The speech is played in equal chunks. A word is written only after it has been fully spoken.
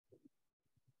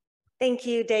Thank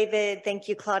you, David. Thank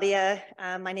you, Claudia.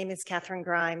 My name is Catherine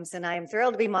Grimes, and I am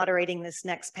thrilled to be moderating this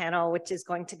next panel, which is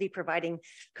going to be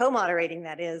co-moderating,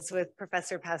 that is, with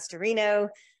Professor Pastorino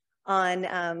on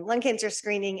lung cancer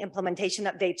screening implementation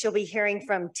updates. You'll be hearing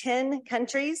from 10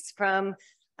 countries from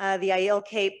the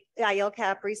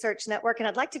I-ELCAP Research Network, and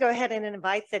I'd like to go ahead and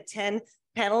invite the 10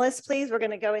 panelists, please. We're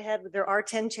going to go ahead. There are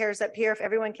 10 chairs up here. If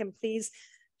everyone can please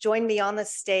join me on the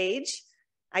stage.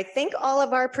 I think all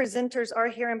of our presenters are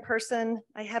here in person.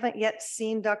 I haven't yet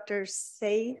seen Dr.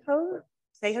 Sejo.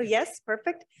 Yes,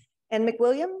 perfect. And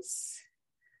McWilliams?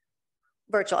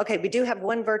 Virtual. Okay, we do have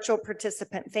one virtual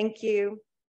participant. Thank you.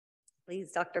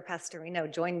 Please, Dr.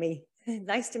 Pastorino, join me.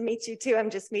 Nice to meet you too. I'm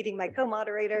just meeting my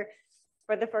co-moderator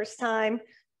for the first time.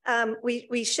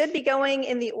 We should be going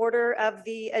in the order of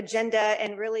the agenda,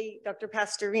 and really Dr.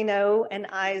 Pastorino and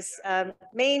I's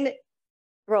main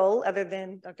role, other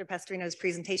than Dr. Pastorino's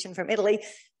presentation from Italy,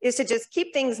 is to just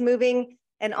keep things moving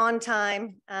and on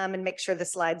time and make sure the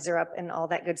slides are up and all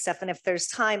that good stuff. And if there's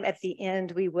time at the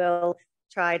end, we will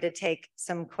try to take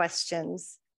some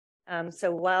questions.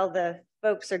 So while the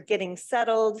folks are getting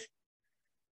settled,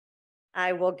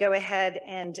 I will go ahead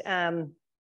and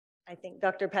I think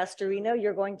Dr. Pastorino,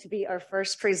 you're going to be our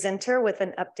first presenter with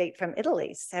an update from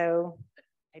Italy. So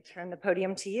I turn the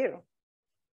podium to you.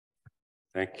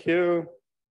 Thank you.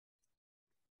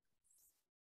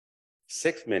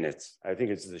 6 minutes. I think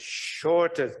it's the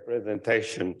shortest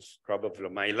presentation probably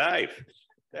of my life.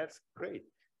 That's great.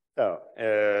 So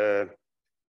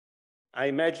I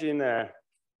imagine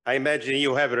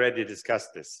you have already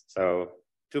discussed this. So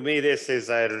to me, this is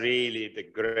really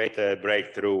the great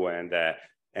breakthrough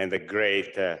and a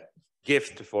great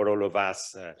gift for all of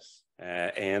us.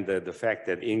 And the fact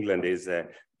that England is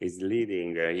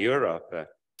leading Europe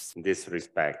in this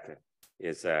respect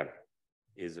is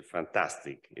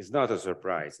fantastic. It's not a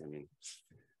surprise. I mean,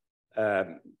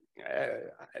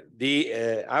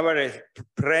 our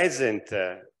present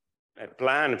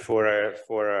plan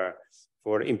for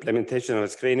implementation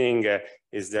of screening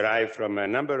is derived from a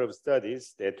number of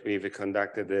studies that we've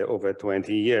conducted over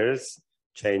 20 years,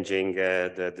 changing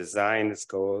the design,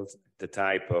 scores, the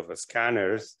type of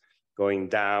scanners, going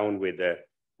down with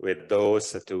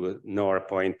those to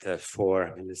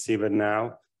 0.4 millisievert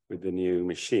now with the new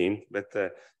machine. But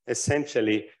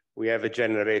essentially, we have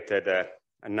generated a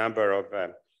number of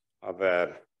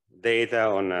data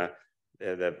on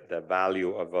the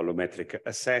value of volumetric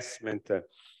assessment,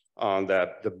 on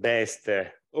the best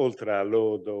ultra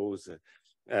low dose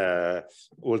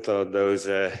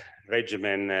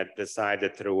regimen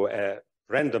decided through a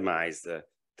randomized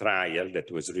trial that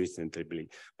was recently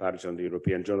published on the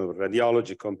European Journal of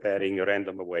Radiology, comparing a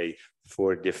random way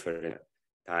for different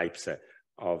types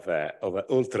of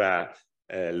ultra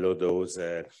low dose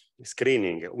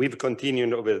screening. We've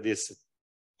continued over this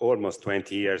almost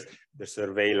 20 years the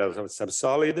surveillance of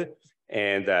subsolid,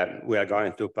 and we are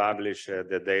going to publish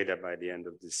the data by the end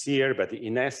of this year. But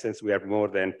in essence, we have more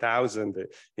than 1,000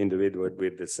 individuals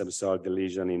with the subsolid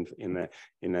lesion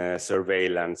in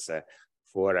surveillance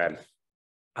for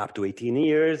up to 18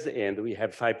 years, and we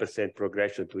have 5%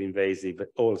 progression to invasive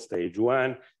all stage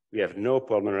 1. We have no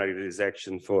pulmonary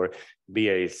resection for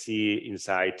BAC in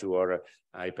situ or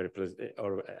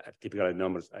typical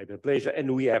anomalous hyperplasia,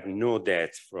 and we have no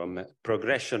deaths from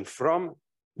progression from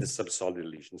the subsolid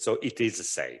lesion. So it is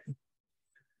safe.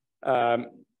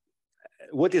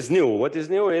 What is new? What is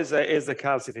new is the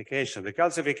calcification. The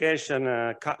calcification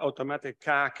automatic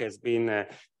CAC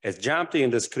has jumped in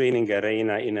the screening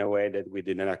arena in a way that we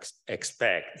did not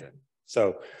expect.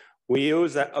 So we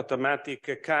use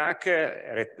automatic CAC,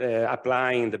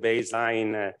 applying the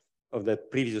baseline of the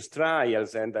previous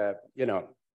trials, and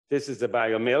this is the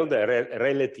BioMILD, a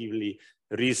relatively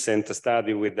recent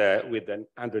study with an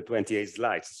under 28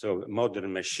 slides, so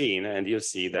modern machine, and you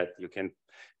see that you can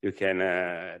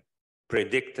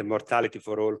predict the mortality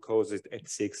for all causes at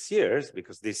 6 years,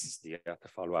 because this is the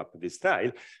follow-up of this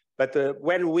trial. But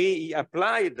when we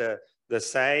applied the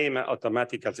same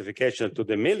automatic calcification to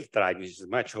the MILD trial, which is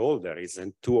much older, it's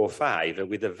in 2005,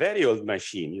 with a very old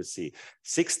machine, you see,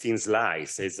 16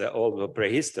 slides, is all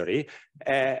prehistory,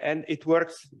 and it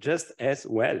works just as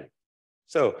well.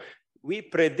 So we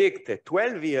predict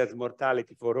 12 years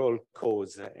mortality for all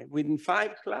cause within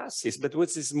 5 classes. But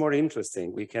what is more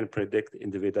interesting, we can predict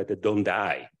individuals that don't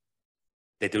die.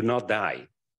 They do not die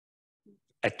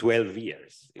at 12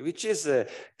 years, which is,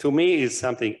 to me, is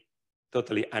something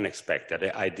totally unexpected.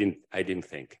 I didn't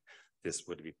think this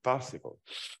would be possible.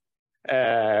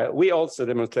 We also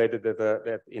demonstrated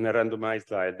that in a randomized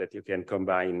trial that you can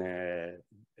combine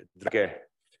drug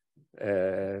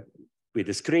with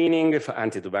the screening for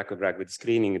anti-tobacco drug with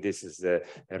screening. This is a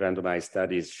randomized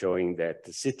study showing that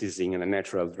citizing and a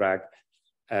natural drug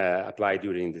applied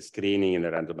during the screening in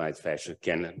a randomized fashion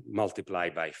can multiply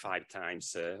by 5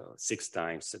 times, 6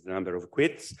 times the number of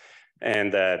quits.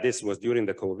 And this was during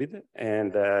the COVID.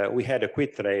 And we had a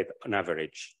quit rate on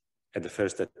average at the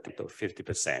first attempt of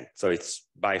 50%. So it's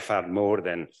by far more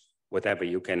than whatever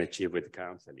you can achieve with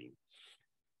counseling.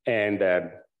 And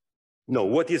no,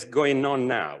 what is going on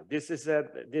now? This is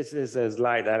a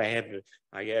slide that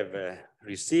I have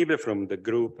received from the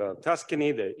group of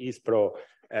Tuscany, the ISPRO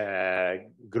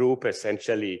group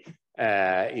essentially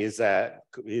is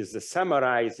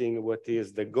summarizing what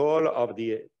is the goal of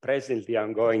the presently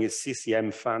ongoing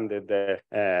CCM-funded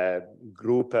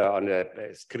group on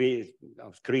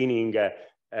screening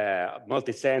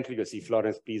multi-centric, you see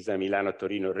Florence, Pisa, Milano,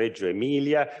 Torino, Reggio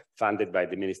Emilia, funded by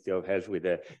the Ministry of Health with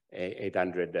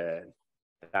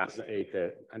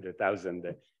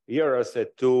 800,000 euros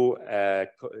to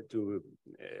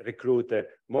recruit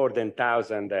more than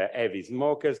 1,000 heavy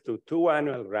smokers to 2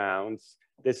 annual rounds.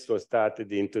 This was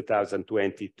started in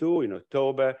 2022 in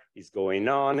October. Is going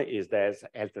on. There's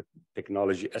health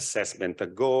technology assessment a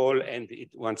goal, and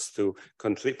it wants to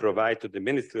provide to the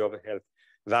Ministry of Health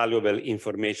valuable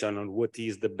information on what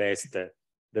is the best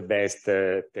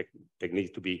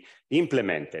technique to be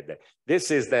implemented. This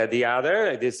is the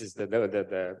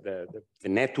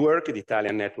network, the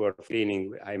Italian network of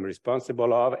screening I'm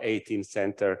responsible of, 18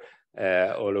 centers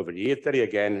all over Italy,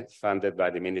 again, funded by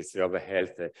the Ministry of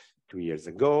Health 2 years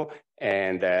ago.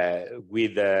 And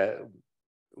with the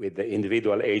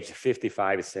individual age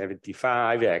 55,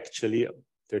 75, actually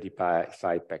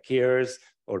 35 pack years,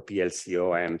 or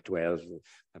PLCOM 12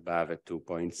 above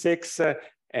 2.6.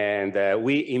 And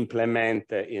we implement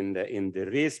in the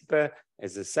RISP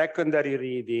as a secondary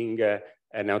reading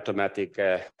an automatic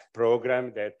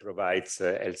program that provides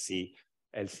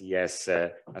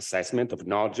LCS assessment of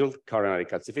nodule, coronary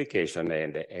calcification,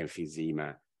 and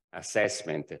emphysema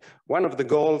assessment. One of the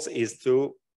goals is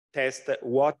to test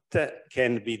what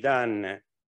can be done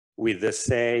with the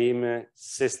same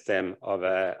system of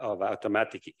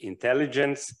automatic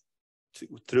intelligence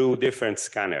through different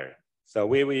scanners. So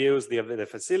we will use the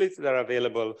facilities that are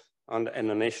available on a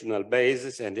national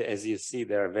basis. And as you see,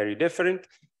 they are very different.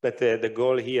 But the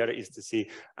goal here is to see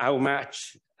how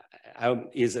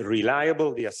is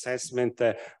reliable the assessment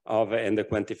and the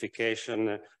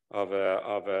quantification of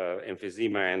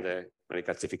emphysema and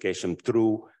calcification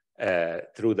through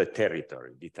the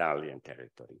territory, the Italian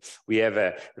territory. We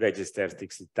have registered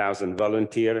 60,000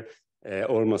 volunteers,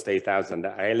 almost 8,000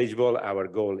 are eligible. Our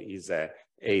goal is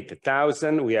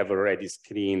 8,000. We have already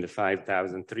screened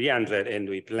 5,300, and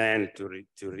we plan to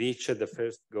reach the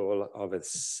first goal of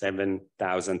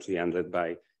 7,300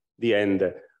 by the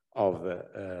end of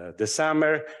the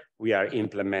summer. We are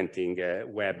implementing a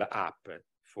web app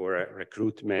for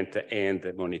recruitment and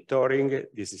monitoring.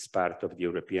 This is part of the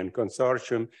European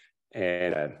consortium.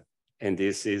 And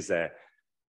this is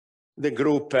the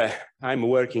group I'm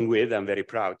working with. I'm very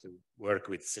proud to work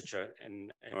with such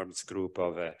an enormous group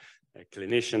of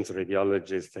clinicians,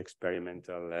 radiologists,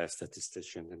 experimental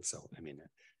statisticians, and so on.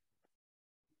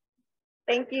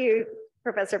 Thank you,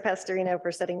 Professor Pastorino,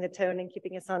 for setting the tone and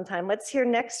keeping us on time. Let's hear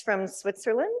next from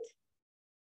Switzerland.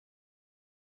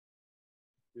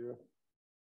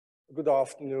 Good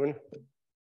afternoon.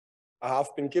 I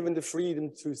have been given the freedom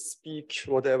to speak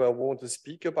whatever I want to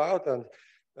speak about, and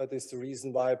that is the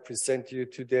reason why I present to you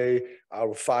today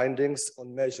our findings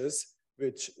on measures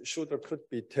which should or could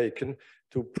be taken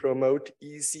to promote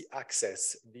easy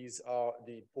access. These are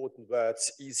the important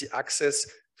words: easy access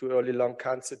to early lung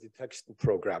cancer detection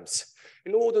programs.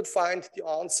 In order to find the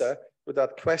answer to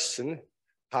that question,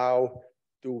 how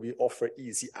do we offer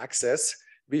easy access,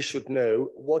 we should know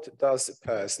what does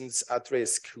persons at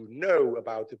risk who know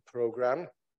about the program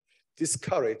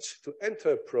discourage to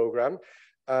enter a program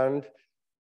and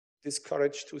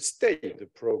discourage to stay in the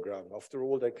program. After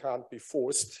all, they can't be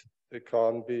forced, they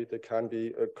can be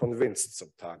convinced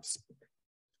sometimes.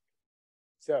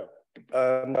 So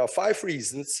there are 5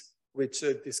 reasons which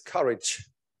discourage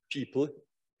people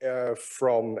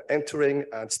from entering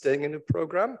and staying in the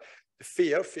program. The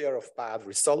fear of bad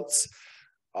results,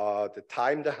 the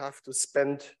time they have to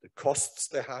spend, the costs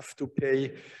they have to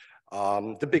pay,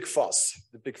 the big fuss.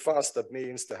 The big fuss, that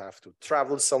means they have to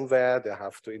travel somewhere, they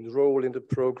have to enroll in the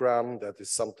program, that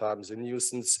is sometimes a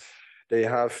nuisance. They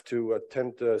have to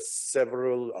attend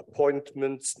several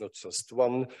appointments, not just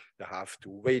one. They have to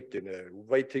wait in a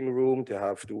waiting room, they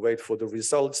have to wait for the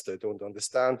results, they don't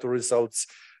understand the results,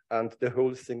 and the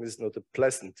whole thing is not a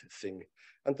pleasant thing.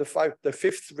 And the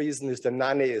 5th reason is the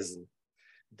nannyism.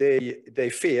 they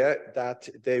fear that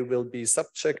they will be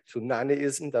subject to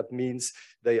nannyism. That means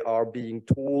they are being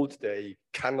told they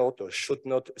cannot or should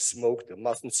not smoke, they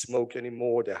mustn't smoke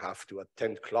anymore, they have to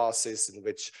attend classes in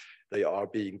which they are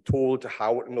being told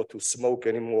how not to smoke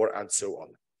anymore, and so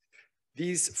on.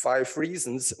 These 5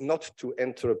 reasons not to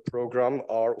enter a program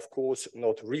are, of course,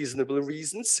 not reasonable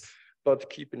reasons, but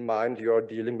keep in mind you are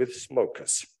dealing with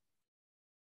smokers.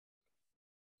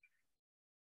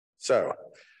 So,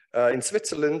 in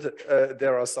Switzerland,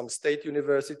 there are some state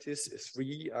universities,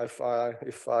 3, if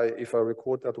I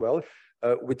record that well,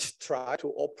 which try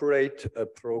to operate a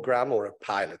program or a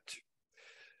pilot.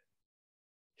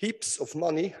 Heaps of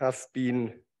money have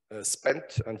been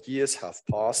spent and years have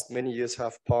passed, many years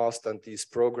have passed, and these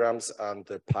programs and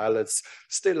the pilots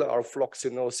still are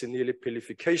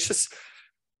floxinosinilipilificacious,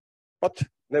 but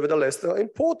nevertheless they are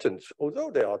important, although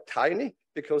they are tiny,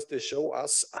 because they show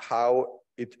us how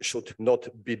it should not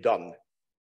be done.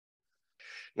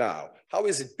 Now, how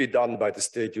is it be done by the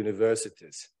state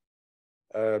universities?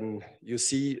 You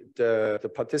see the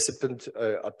participant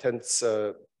attends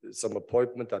some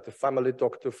appointment at the family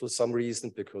doctor for some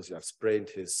reason, because he has sprained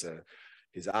his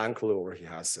ankle or he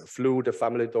has a flu. The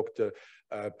family doctor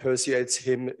persuades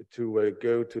him to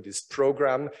go to this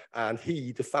program, and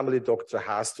the family doctor,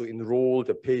 has to enroll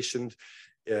the patient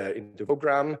in the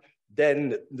program.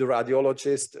 Then the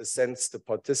radiologist sends the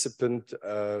participant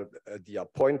the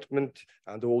appointment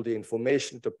and all the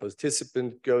information. The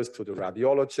participant goes to the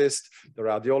radiologist. The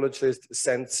radiologist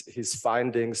sends his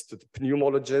findings to the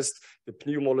pneumologist. The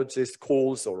pneumologist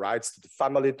calls or writes to the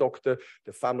family doctor.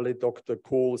 The family doctor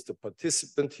calls the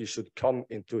participant. He should come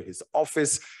into his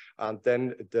office. And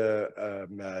then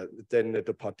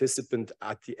the participant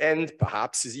at the end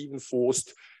perhaps is even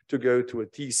forced to go to a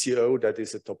TCO, that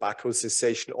is a tobacco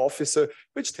cessation officer,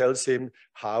 which tells him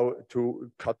how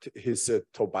to cut his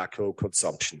tobacco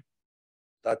consumption.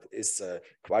 That is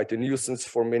quite a nuisance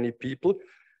for many people.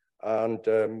 And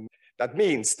that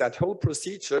means that whole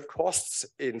procedure costs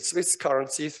in Swiss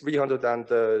currency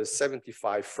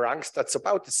 375 francs. That's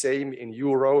about the same in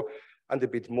euro and a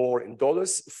bit more in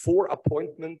dollars. 4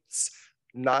 appointments,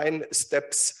 9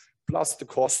 steps, plus the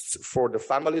costs for the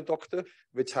family doctor,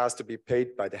 which has to be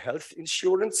paid by the health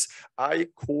insurance. I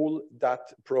call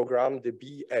that program the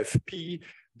BFP,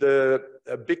 the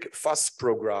Big Fuss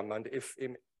program. And if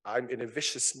I'm in a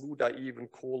vicious mood, I even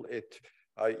call it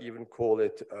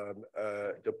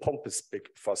the pompous Big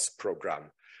Fuss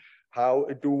program. How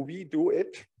do we do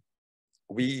it?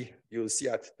 You'll see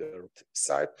at the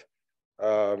site,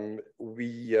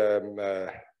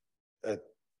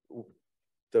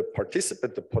 the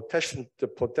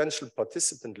potential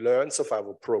participant learns of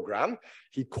our program.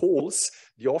 He calls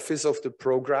the office of the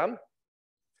program.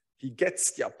 He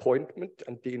gets the appointment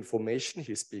and the information.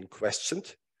 He's being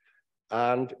questioned.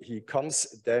 And he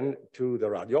comes then to the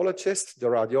radiologist. The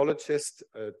radiologist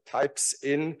types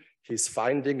in his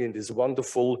finding in this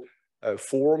wonderful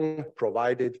form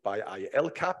provided by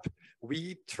I-ELCAP.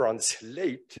 We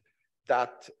translate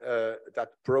that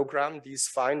program, these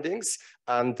findings,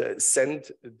 and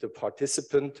send the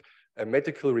participant a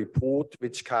medical report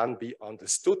which can be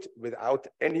understood without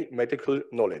any medical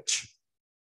knowledge.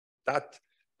 That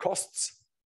costs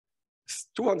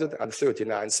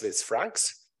 239 Swiss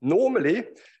francs. Normally,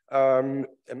 a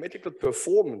medical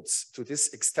performance to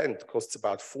this extent costs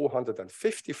about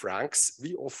 450 francs.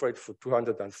 We offer it for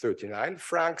 239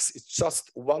 francs. It's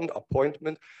just 1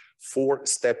 appointment, 4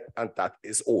 steps, and that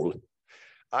is all.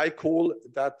 I call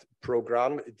that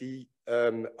program the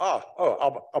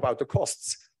about the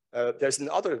costs. There's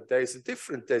a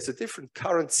different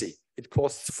currency. It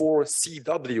costs 4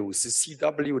 CWs. A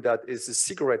CW, that is a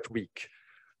cigarette week.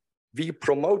 We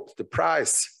promote the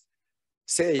price,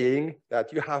 saying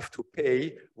that you have to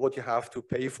pay what you have to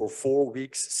pay for 4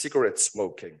 weeks cigarette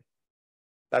smoking.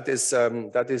 That is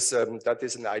an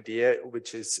idea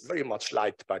which is very much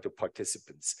liked by the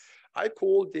participants. I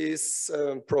call this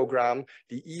program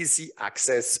the Easy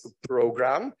Access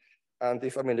Program. And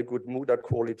if I'm in a good mood, I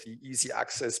call it the Easy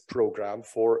Access Program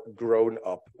for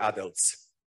grown-up adults.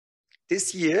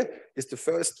 This year is the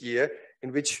first year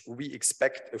in which we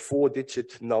expect a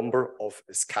 4-digit number of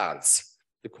scans.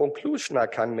 The conclusion I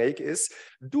can make is,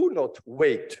 do not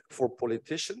wait for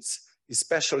politicians,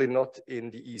 especially not in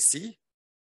the EC.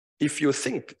 If you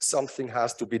think something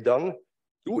has to be done,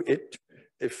 do it.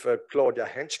 If Claudia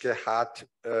Henschke had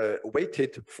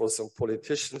waited for some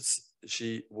politicians,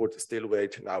 she would still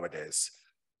wait nowadays.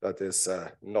 That is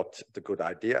not the good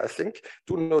idea, I think.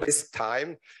 Do not waste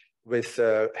time with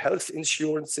health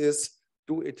insurances.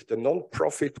 Do it the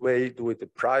non-profit way, do it the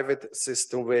private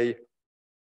system way.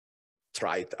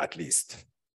 Try it at least.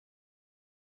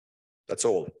 That's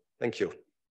all. Thank you.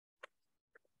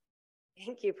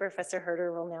 Thank you, Professor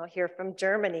Herder. We'll now hear from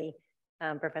Germany,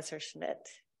 Professor Schmidt.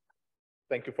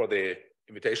 Thank you for the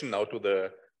invitation now to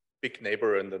the big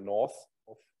neighbor in the north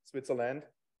of Switzerland.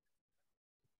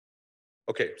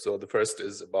 Okay, so the first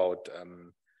is about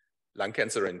lung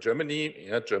cancer in Germany.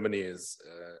 Yeah, Germany is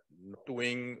not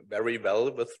doing very well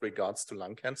with regards to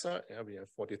lung cancer. Yeah, we have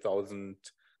 40,000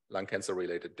 lung cancer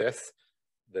related deaths.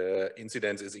 The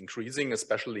incidence is increasing,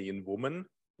 especially in women.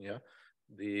 Yeah,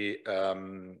 the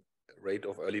rate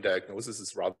of early diagnosis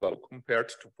is rather low compared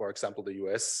to, for example, the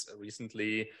US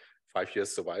recently. 5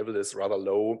 years survival is rather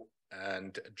low.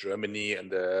 And Germany, and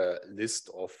the list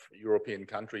of European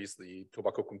countries, the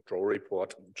Tobacco Control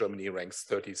Report, Germany ranks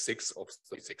 36 of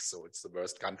 36. So it's the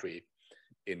worst country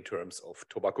in terms of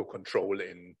tobacco control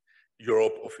in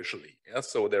Europe officially. Yeah?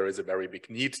 So there is a very big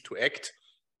need to act.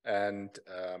 And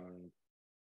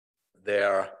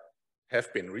there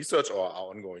have been research or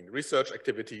ongoing research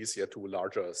activities. Here, two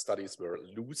larger studies were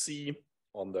LUCI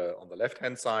on the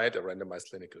left-hand side, a randomized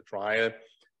clinical trial.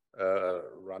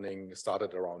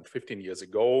 Started around 15 years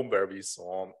ago, where we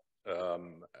saw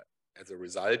as a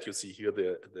result, you see here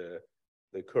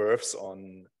the curves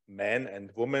on men and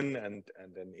women, and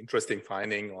an interesting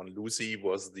finding on LUCI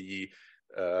was the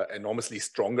enormously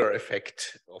stronger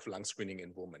effect of lung screening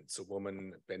in women. So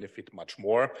women benefit much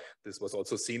more. This was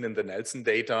also seen in the Nelson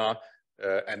data,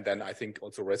 and then I think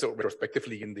also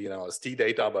retrospectively in the NLST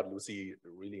data, but LUCI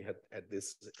really had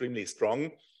this extremely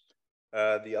strong.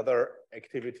 The other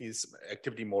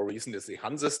activity more recent is the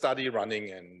Hanse study running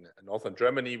in northern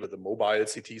Germany with a mobile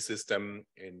CT system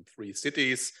in 3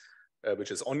 cities,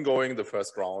 which is ongoing. The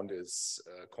first round is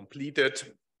completed,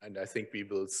 and I think we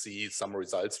will see some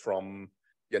results from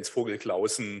Jens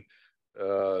Vogel-Clausen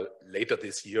later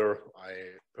this year. I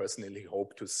personally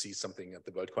hope to see something at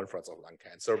the World Conference of Lung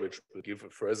Cancer, which will give a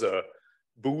further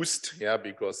boost, yeah,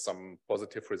 because some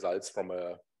positive results from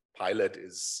a pilot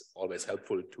is always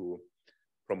helpful to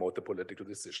promote the political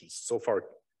decisions. So far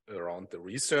around the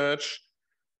research.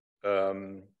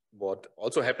 What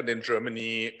also happened in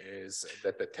Germany is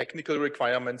that the technical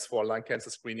requirements for lung cancer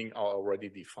screening are already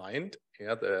defined.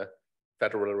 Yeah, the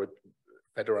Federal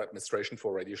Administration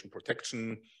for Radiation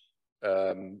Protection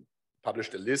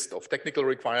published a list of technical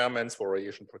requirements for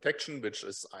radiation protection, which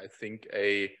is, I think,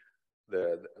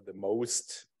 the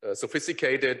most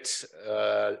sophisticated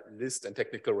list and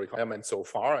technical requirements so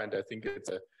far. And I think it's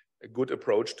a good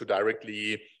approach to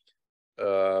directly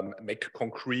make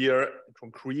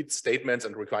concrete statements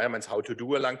and requirements how to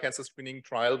do a lung cancer screening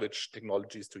trial, which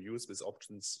technologies to use, with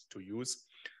options to use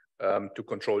to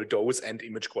control dose and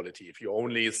image quality. If you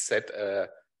only set a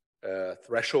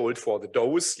threshold for the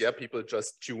dose, yeah, people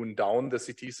just tune down the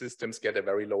CT systems, get a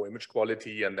very low image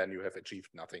quality, and then you have achieved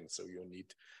nothing. So you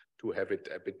need to have it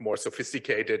a bit more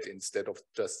sophisticated instead of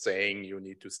just saying you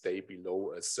need to stay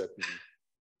below a certain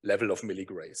level of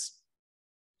milligrays.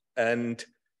 And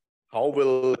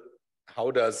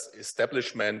how does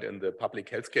establishment in the public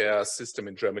healthcare system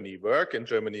in Germany work? In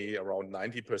Germany, around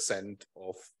 90%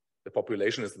 of the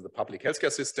population is in the public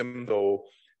healthcare system, though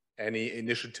any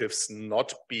initiatives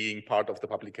not being part of the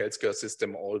public healthcare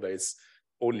system always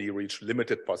only reach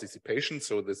limited participation.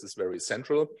 So this is very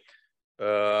central.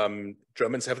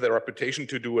 Germans have the reputation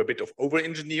to do a bit of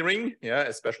over-engineering, yeah,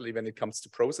 especially when it comes to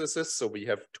processes. So we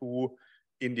have 2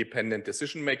 independent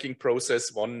decision-making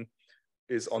process. One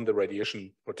is on the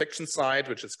radiation protection side,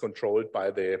 which is controlled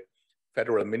by the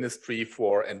Federal Ministry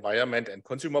for Environment and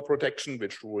Consumer Protection,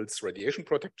 which rules radiation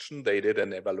protection. They did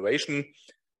an evaluation.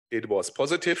 It was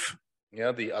positive.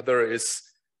 Yeah, the other is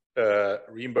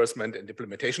reimbursement and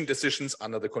implementation decisions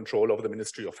under the control of the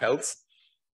Ministry of Health,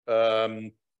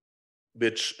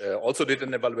 which also did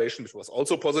an evaluation, which was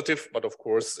also positive. But of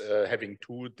course, having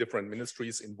 2 different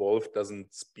ministries involved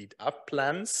doesn't speed up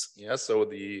plans. Yeah, so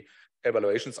the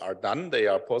evaluations are done. They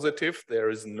are positive. There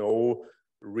is no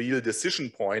real decision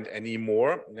point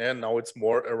anymore. Yeah, now it's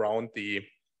more around the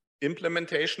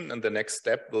implementation. And the next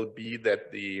step will be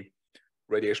that the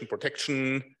Radiation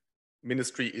Protection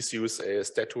Ministry issues a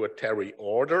statutory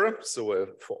order, so a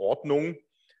Verordnung,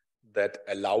 that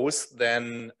allows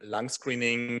then lung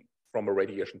screening from a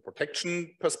radiation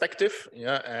protection perspective,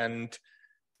 yeah, and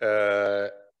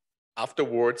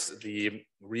afterwards the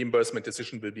reimbursement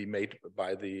decision will be made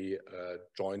by the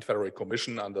Joint Federal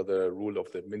Commission under the rule of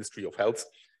the Ministry of Health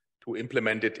to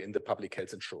implement it in the public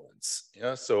health insurance.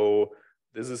 Yeah, so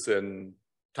this is an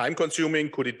time-consuming.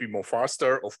 Could it be more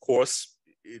faster? Of course,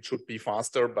 it should be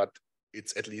faster, but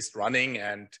it's at least running,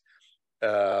 and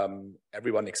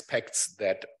everyone expects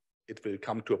that it will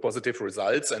come to a positive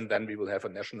results, and then we will have a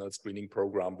national screening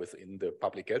program within the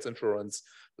public health insurance,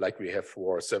 like we have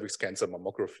for cervix cancer,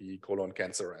 mammography, colon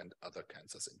cancer, and other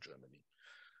cancers in Germany.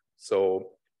 So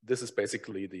this is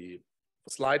basically the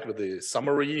slide with the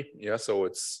summary. Yeah, so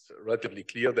it's relatively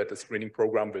clear that the screening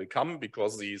program will come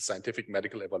because the scientific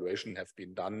medical evaluation have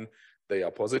been done. They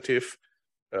are positive.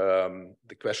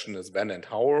 The question is when and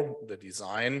how, the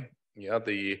design. Yeah,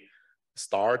 the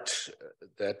start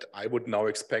that I would now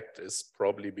expect is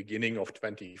probably beginning of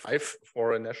 25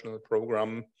 for a national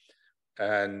program.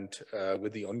 And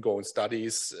with the ongoing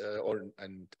studies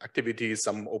and activities,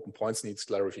 some open points needs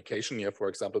clarification here. For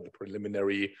example, the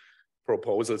preliminary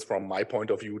proposals from my point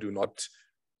of view do not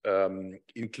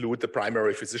include the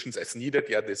primary physicians as needed.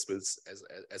 Yeah, this was,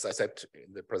 as I said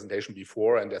in the presentation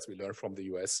before, and as we learned from the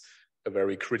US, a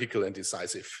very critical and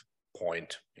decisive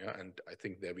point. Yeah, and I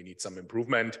think there we need some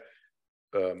improvement.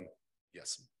 Yes,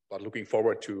 but looking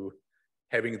forward to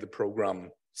having the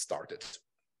program started.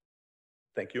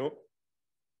 Thank you.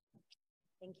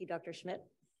 Thank you, Dr. Schmidt.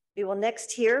 We will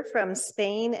next hear from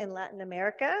Spain and Latin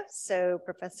America. So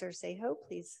Professor Sejo,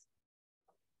 please.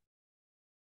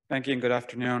 Thank you and good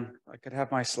afternoon. I could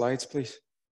have my slides, please.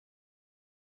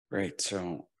 Great,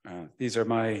 so these are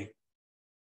my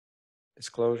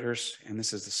disclosures, and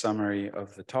this is the summary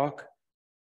of the talk.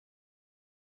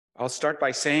 I'll start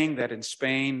by saying that in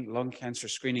Spain, lung cancer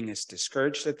screening is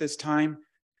discouraged at this time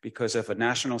because of a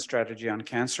national strategy on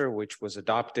cancer, which was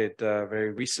adopted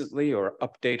very recently or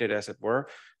updated as it were,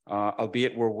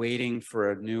 albeit we're waiting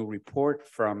for a new report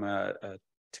from a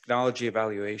technology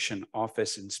evaluation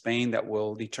office in Spain that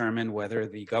will determine whether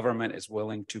the government is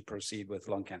willing to proceed with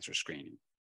lung cancer screening.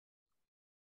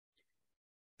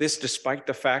 This, despite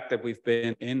the fact that we've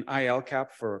been in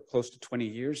I-ELCAP for close to 20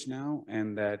 years now,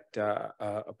 and that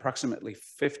approximately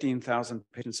 15,000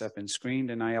 patients have been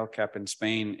screened in I-ELCAP in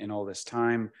Spain in all this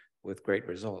time with great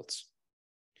results.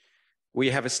 We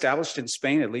have established in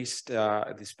Spain, at least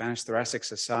the Spanish Thoracic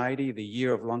Society, the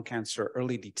year of lung cancer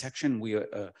early detection. We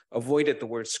avoided the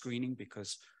word screening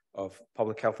because of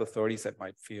public health authorities that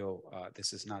might feel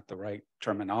this is not the right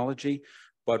terminology.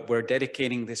 But we're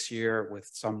dedicating this year with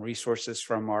some resources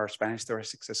from our Spanish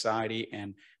Thoracic Society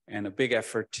and a big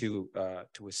effort to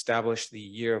establish the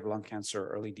year of lung cancer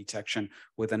early detection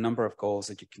with a number of goals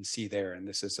that you can see there. And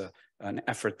this is an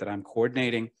effort that I'm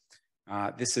coordinating.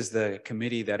 This is the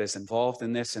committee that is involved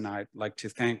in this, and I'd like to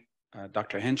thank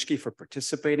Dr. Henschke for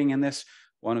participating in this.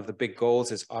 One of the big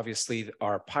goals is obviously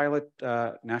our pilot,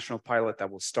 national pilot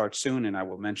that will start soon, and I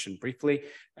will mention briefly.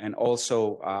 And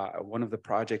also one of the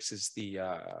projects is the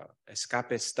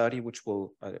I-ELCAP study, which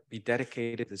will be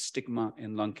dedicated to stigma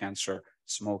in lung cancer,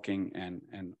 smoking,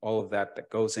 and all of that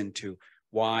that goes into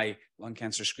why lung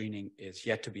cancer screening is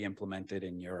yet to be implemented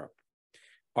in Europe.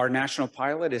 Our national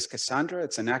pilot is Cassandra.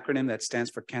 It's an acronym that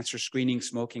stands for Cancer Screening,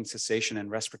 Smoking Cessation,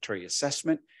 and Respiratory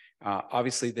Assessment.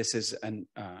 Obviously, this is an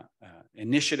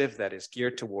initiative that is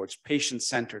geared towards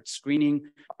patient-centered screening.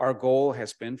 Our goal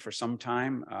has been for some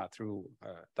time through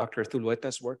Dr.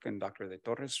 Zulueta's work and Dr. De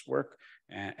Torres' work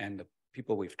and the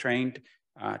people we've trained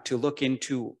to look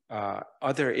into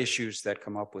other issues that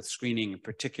come up with screening, in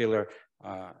particular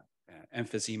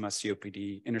emphysema,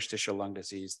 COPD, interstitial lung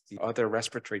disease, the other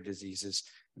respiratory diseases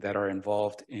that are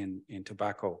involved in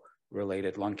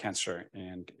tobacco-related lung cancer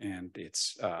and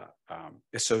its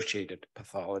associated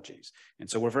pathologies. And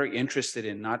so we're very interested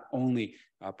in not only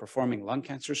performing lung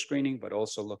cancer screening, but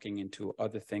also looking into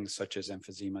other things such as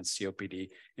emphysema, COPD,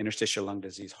 interstitial lung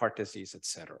disease, heart disease, et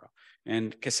cetera.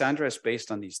 And Cassandra is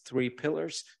based on these three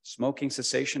pillars. Smoking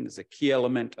cessation is a key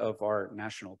element of our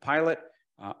national pilot.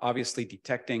 Obviously,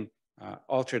 detecting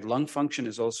altered lung function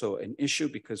is also an issue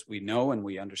because we know and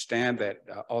we understand that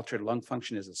altered lung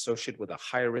function is associated with a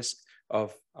higher risk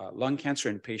of lung cancer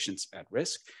in patients at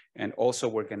risk. And also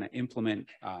we're going to implement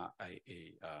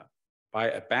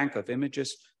a bank of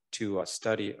images to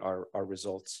study our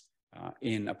results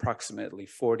in approximately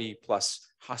 40 plus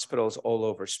hospitals all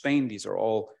over Spain. These are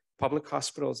all public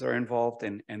hospitals that are involved,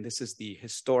 and this is the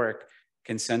historic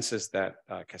consensus that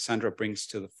Cassandra brings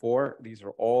to the fore. These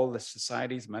are all the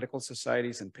societies, medical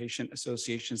societies and patient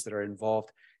associations that are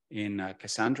involved in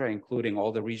Cassandra, including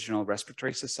all the regional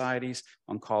respiratory societies,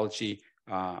 oncology,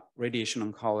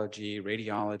 radiation oncology,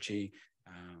 radiology,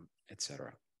 et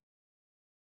cetera.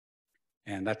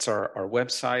 And that's our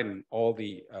website, and all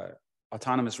the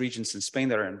autonomous regions in Spain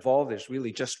that are involved. There's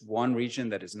really just one region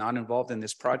that is not involved in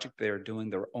this project. They're doing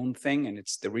their own thing, and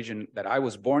it's the region that I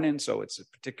was born in, so it's a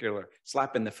particular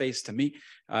slap in the face to me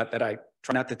that I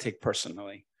try not to take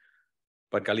personally.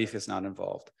 but Galicia is not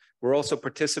involved. We're also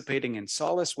participating in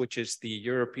SOLIS, which is the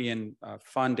European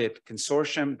funded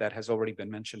consortium that has already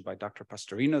been mentioned by Dr.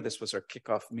 Pastorino. This was our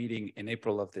kickoff meeting in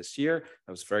April of this year.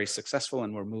 That was very successful,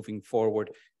 and we're moving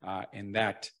forward in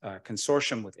that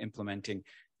consortium with implementing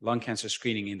lung cancer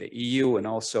screening in the EU, and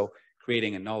also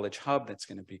creating a knowledge hub that's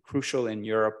going to be crucial in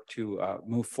Europe to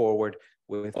move forward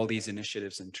with all these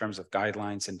initiatives in terms of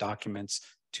guidelines and documents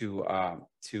to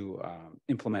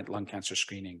implement lung cancer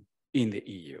screening in the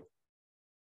EU.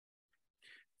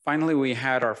 Finally, we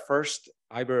had our first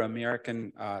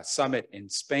Ibero-American summit in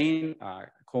Spain,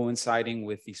 coinciding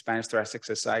with the Spanish Thoracic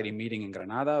Society meeting in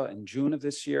Granada in June of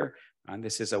this year. And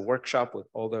this is a workshop with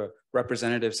all the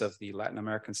representatives of the Latin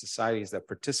American societies that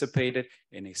participated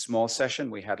in a small session.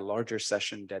 We had a larger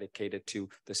session dedicated to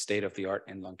the state of the art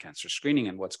in lung cancer screening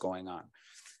and what's going on.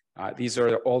 These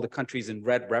are all the countries in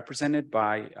red represented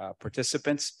by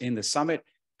participants in the summit.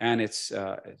 And it's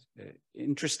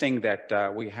interesting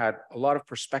that we had a lot of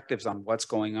perspectives on what's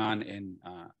going on in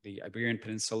the Iberian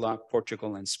Peninsula,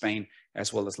 Portugal and Spain,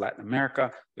 as well as Latin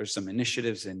America. There's some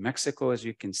initiatives in Mexico, as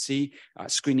you can see.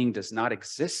 Screening does not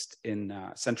exist in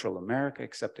Central America,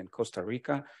 except in Costa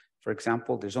Rica. For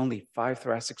example, there's only 5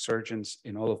 thoracic surgeons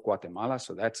in all of Guatemala,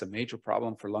 so that's a major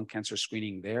problem for lung cancer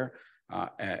screening there.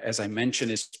 As I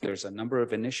mentioned, there's a number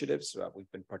of initiatives.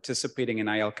 We've been participating in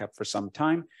I-ELCAP for some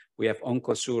time. We have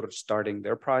Oncosur starting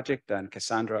their project, and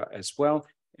Cassandra as well.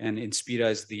 And Inspira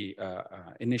is the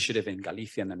initiative in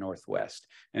Galicia in the Northwest.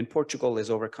 And Portugal is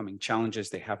overcoming challenges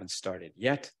they haven't started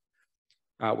yet.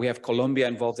 We have Colombia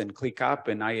involved in CLICAP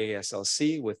and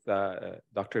IASLC, with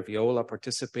Dr. Viola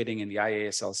participating in the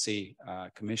IASLC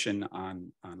Commission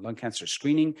on lung cancer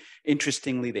screening.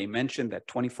 Interestingly, they mentioned that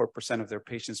 24% of their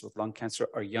patients with lung cancer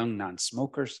are young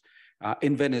non-smokers.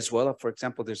 In Venezuela, for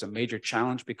example, there's a major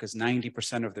challenge because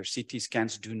 90% of their CT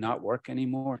scans do not work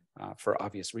anymore for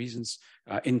obvious reasons.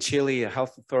 In Chile,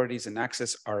 health authorities and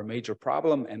access are a major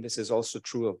problem, and this is also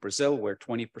true of Brazil, where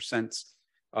 20%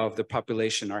 of the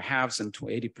population are haves and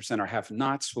 80% are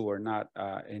have-nots who are not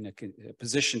in a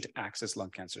position to access lung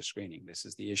cancer screening. This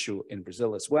is the issue in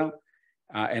Brazil as well.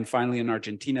 And finally, in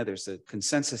Argentina, there's a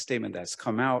consensus statement that's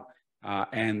come out,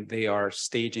 and they are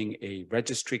staging a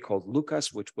registry called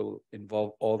Lucas, which will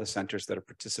involve all the centers that are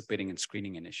participating in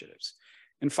screening initiatives.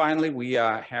 And finally, we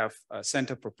have sent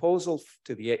a proposal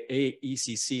to the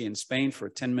AECC in Spain for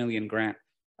a 10 million grant.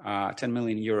 10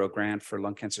 million euro grant for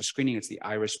lung cancer screening. It's the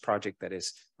IRIS project that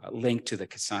is linked to the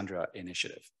Cassandra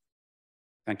initiative.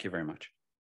 Thank you very much.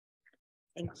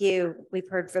 Thank you. We've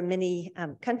heard from many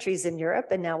countries in Europe,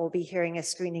 and now we'll be hearing a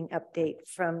screening update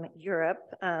from Europe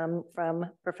from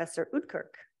Professor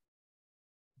Oudkirk.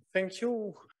 Thank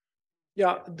you.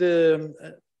 Yeah, the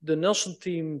Nelson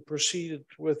team proceeded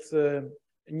with a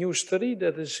new study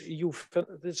that is EU.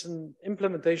 It's an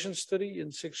implementation study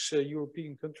in 6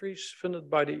 European countries funded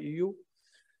by the EU.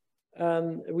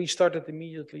 And we started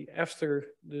immediately after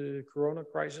the Corona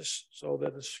crisis, so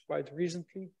that is quite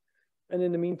recently. And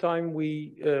in the meantime,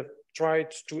 we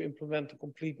tried to implement a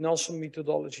complete Nelson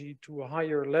methodology to a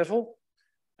higher level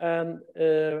and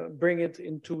bring it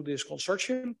into this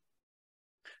consortium.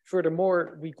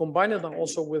 Furthermore, we combine it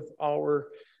also with our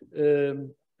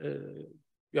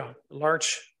large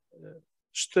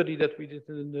study that we did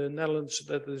in the Netherlands,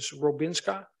 that is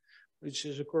Robinska, which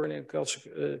is a coronary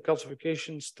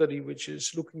calcification study, which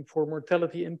is looking for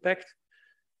mortality impact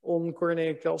on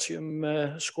coronary calcium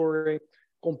scoring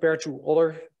compared to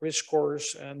other risk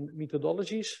scores and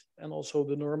methodologies, and also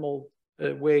the normal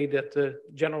way that the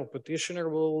general practitioner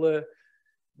will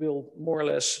more or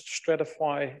less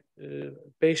stratify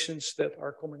patients that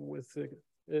are coming with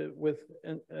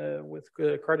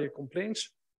cardiac complaints.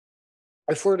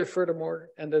 Furthermore,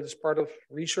 and that is part of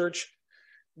research,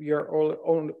 we are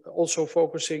also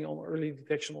focusing on early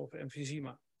detection of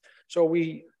emphysema. So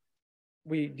we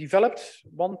developed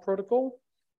one protocol,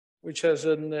 which has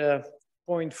a 0.4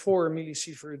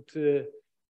 millisievert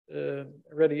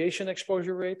radiation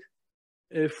exposure rate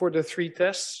for the 3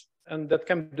 tests. And that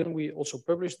can be done. We also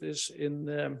published this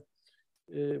in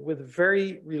with a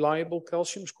very reliable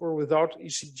calcium score without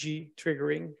ECG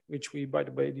triggering, which we, by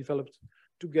the way, developed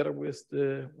together with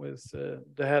the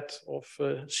head of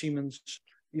Siemens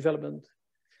development.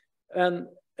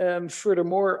 And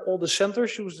furthermore, all the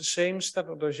centers use the same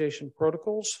standardization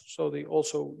protocols. So they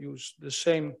also use the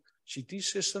same CT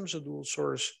systems, a dual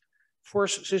source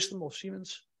force system of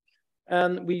Siemens.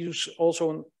 And we use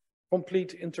also a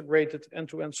complete integrated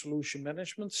end-to-end solution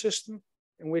management system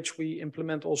in which we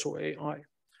implement also AI.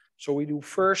 So we do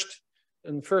first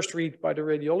read by the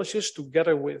radiologist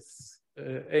together with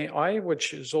AI,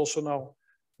 which is also now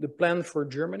the plan for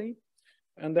Germany.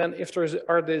 And then if there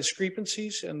are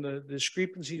discrepancies, and the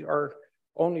discrepancies are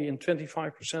only in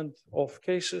 25% of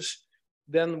cases,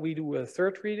 then we do a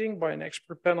third reading by an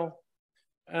expert panel.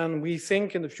 And we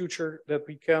think in the future that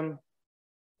we can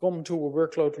come to a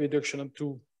workload reduction up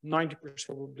to 90%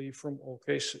 probably from all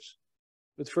cases.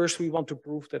 But first we want to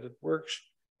prove that it works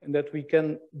and that we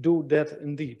can do that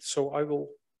indeed. So I will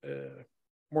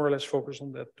more or less focus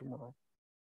on that tomorrow.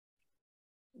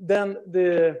 Then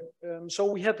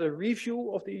so we had a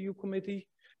review of the EU committee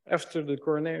after the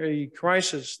coronary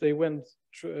crisis. They went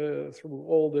through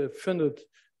all the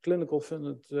clinical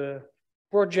funded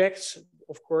projects,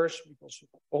 of course, because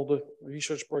all the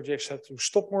research projects had to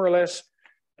stop more or less,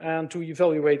 and to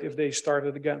evaluate if they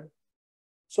started again.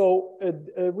 So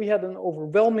we had an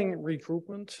overwhelming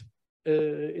recruitment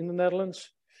in the Netherlands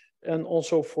and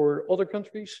also for other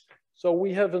countries. So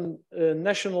we have a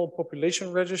national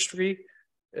population registry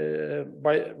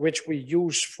by which we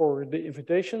use for the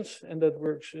invitations, and that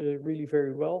works really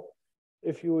very well.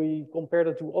 If you compare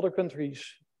it to other countries,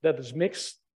 that is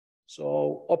mixed.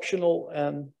 So optional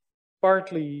and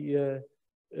partly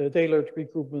tailored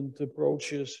recruitment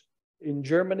approaches in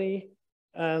Germany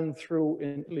and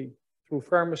in Italy through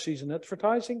pharmacies and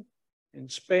advertising, in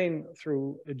Spain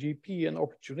through a GP and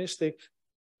opportunistic,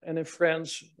 and in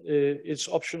France it's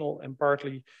optional and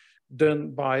partly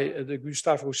done by the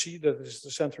Gustave Roussy, that is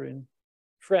the center in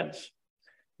France.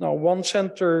 Now, one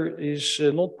center is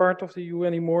not part of the EU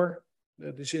anymore.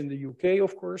 That is in the UK,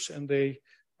 of course, and they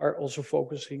are also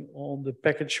focusing on the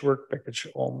work package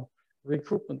on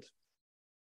recruitment.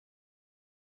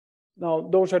 Now,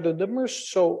 those are the numbers.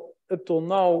 So up till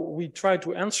now, we try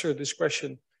to answer this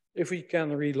question if we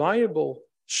can reliably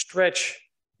stretch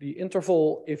the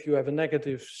interval if you have a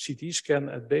negative CT scan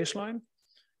at baseline.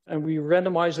 And we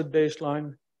randomize at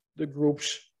baseline the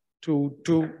groups to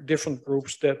 2 different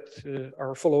groups that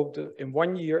are followed in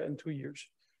 1 year and 2 years.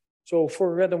 So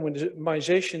for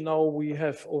randomization now, we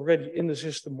have already in the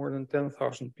system more than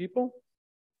 10,000 people.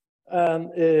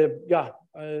 And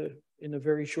in a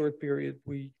very short period,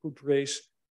 we could raise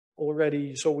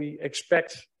already. So we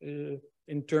expect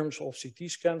in terms of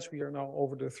CT scans, we are now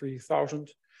over the 3,000,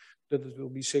 that it will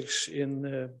be 6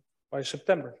 by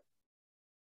September.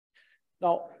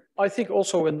 Now, I think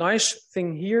also a nice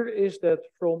thing here is that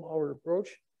from our approach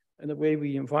and the way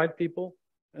we invite people,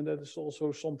 and that is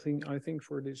also something I think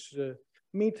for this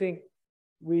meeting,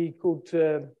 we could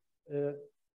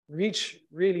reach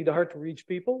really the hard to reach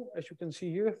people. As you can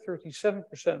see here,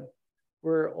 37%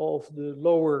 were of the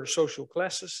lower social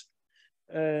classes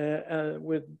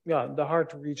with the hard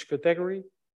to reach category,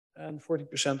 and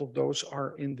 40% of those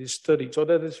are in this study. So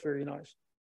that is very nice.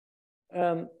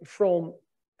 And from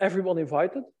everyone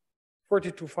invited,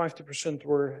 40 to 50%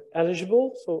 were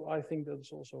eligible. So I think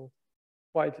that's also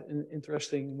quite an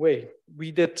interesting way.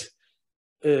 We did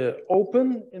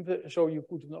open, so you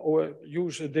could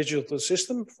use a digital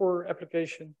system for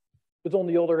application. But on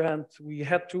the other hand, we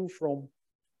had to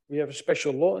we have a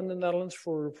special law in the Netherlands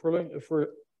for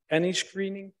any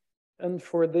screening. And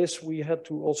for this, we had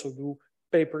to also do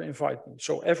paper invitement.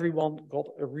 So everyone got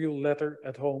a real letter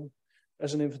at home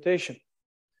as an invitation.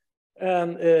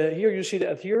 And here you see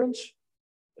the adherence.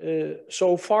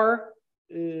 So far,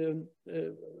 to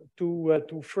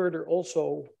further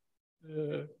also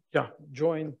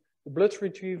join the blood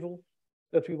retrieval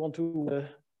that we want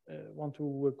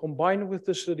to combine with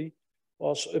the study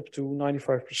was up to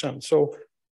 95%. So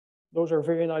those are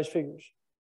very nice figures.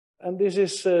 And this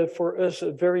is for us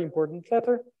a very important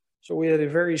letter. So we had a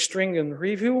very stringent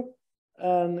review,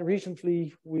 and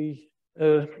recently we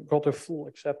got a full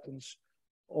acceptance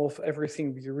of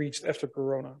everything we reached after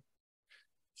Corona.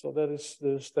 So that is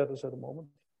the status at the moment.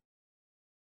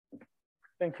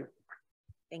 Thank you.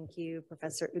 Thank you,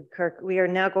 Professor Oudkirk. We are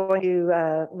now going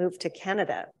to move to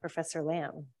Canada. Professor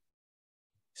Lam.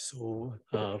 So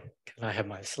can I have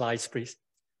my slides, please?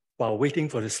 While waiting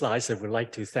for the slides, I would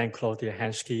like to thank Claudia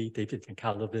Hansky, David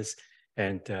Kancalobis,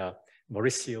 and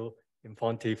Mauricio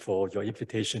Infante for your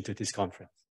invitation to this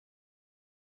conference.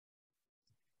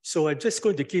 So I'm just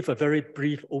going to give a very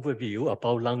brief overview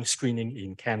about lung screening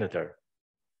in Canada.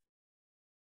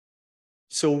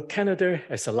 So Canada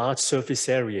has a large surface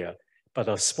area, but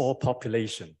a small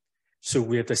population. So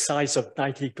we have the size of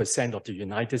 90% of the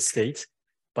United States,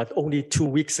 but only 2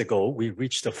 weeks ago, we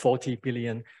reached the 40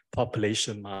 million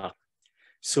population mark.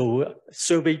 So a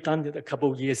survey done a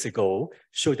couple of years ago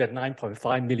showed that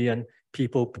 9.5 million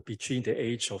people between the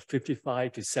age of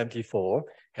 55 to 74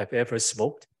 have ever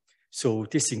smoked. So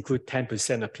this includes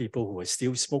 10% of people who are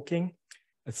still smoking,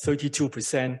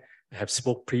 32% have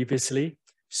smoked previously.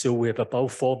 So we have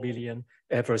about 4 million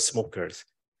ever smokers.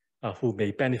 who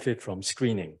may benefit from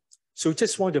screening. So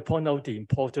just want to point out the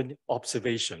important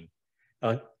observation.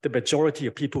 The majority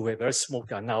of people who have ever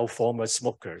smoked are now former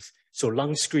smokers. So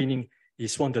lung screening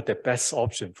is one of the best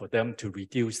options for them to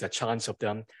reduce the chance of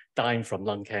them dying from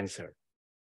lung cancer.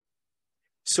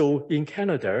 So in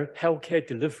Canada, healthcare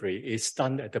delivery is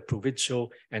done at the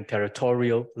provincial and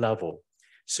territorial level.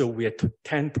 So we have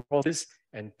 10 provinces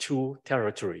and 2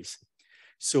 territories.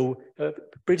 So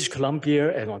British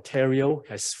Columbia and Ontario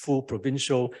has full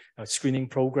provincial screening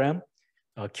program.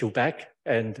 Quebec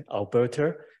and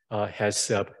Alberta has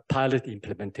a pilot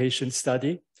implementation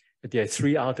study. There are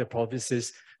 3 other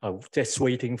provinces just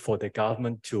waiting for the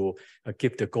government to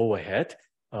give the go-ahead.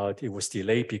 It was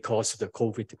delayed because of the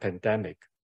COVID pandemic.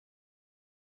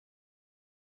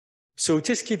 So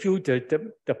just give you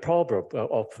the problem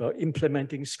of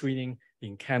implementing screening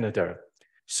in Canada.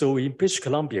 So in British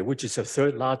Columbia, which is the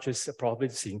 3rd largest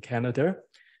province in Canada,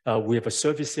 we have a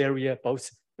surface area about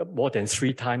more than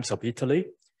 3 times of Italy.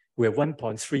 We have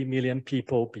 1.3 million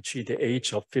people between the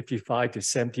age of 55 to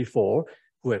 74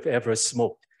 who have ever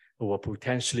smoked, who are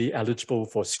potentially eligible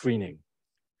for screening.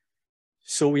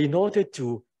 So in order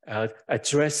to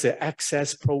address the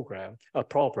access problem,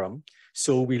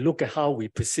 so we look at how we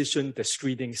position the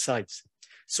screening sites.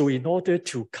 So in order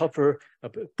to cover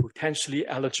potentially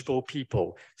eligible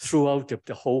people throughout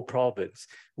the whole province,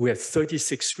 we have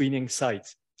 36 screening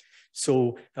sites.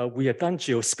 So we have done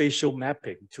geospatial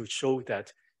mapping to show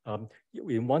that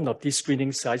in one of these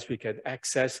screening sites, we can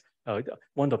access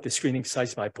one of the screening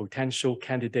sites by potential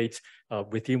candidates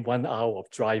within 1 hour of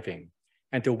driving.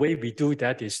 And the way we do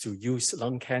that is to use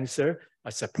lung cancer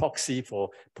as a proxy for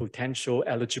potential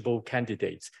eligible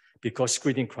candidates, because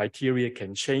screening criteria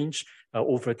can change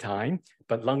over time,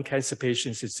 but lung cancer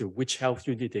patients, as to which health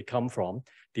unit they come from,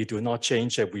 they do not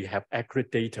change, and we have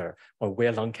accurate data on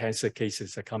where lung cancer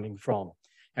cases are coming from.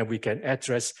 And we can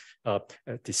address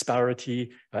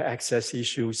disparity, access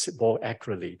issues more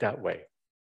accurately that way.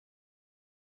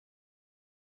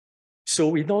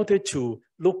 So in order to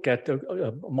look at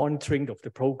the monitoring of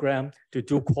the program, to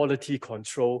do quality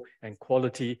control and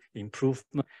quality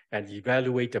improvement and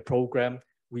evaluate the program,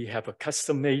 we have a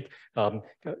custom-made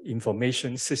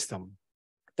information system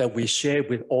that we share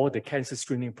with all the cancer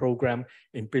screening program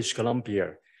in British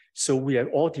Columbia. So we have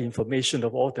all the information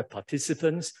of all the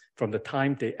participants from the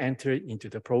time they enter into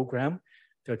the program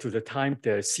to the time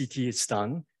the CT is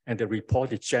done and the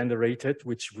report is generated,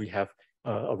 which we have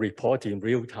a report in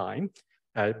real time.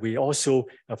 We also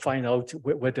find out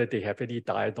whether they have any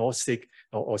diagnostic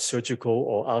or surgical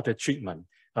or other treatment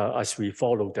as we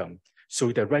follow them. So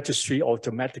the registry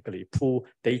automatically pull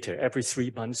data every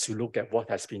 3 months to look at what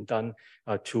has been done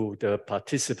to the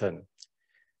participant.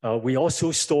 We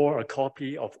also store a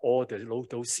copy of all the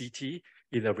low-dose CT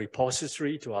in a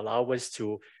repository to allow us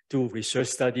to do research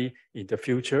study in the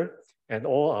future. And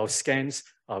all our scans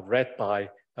are read by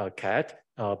CAT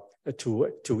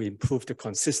to improve the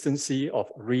consistency of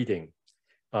reading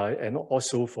and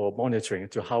also for monitoring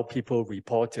to how people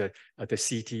report the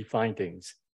CT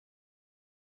findings.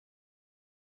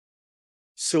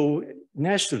 So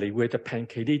nationally, we're the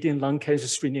Pan-Canadian Lung Cancer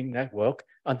Screening Network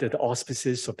under the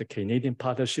auspices of the Canadian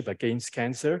Partnership Against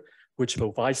Cancer, which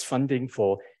provides funding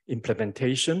for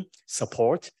implementation,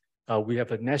 support. We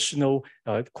have a national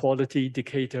quality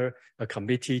indicator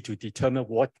committee to determine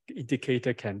what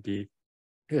indicator can be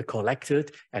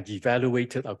collected and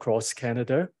evaluated across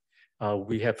Canada.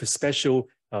 We have a special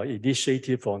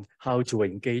initiative on how to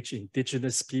engage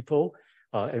Indigenous people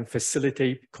and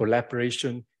facilitate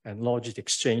collaboration and knowledge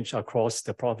exchange across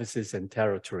the provinces and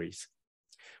territories.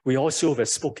 We also have a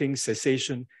smoking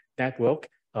cessation network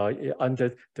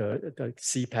under the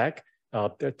CPAC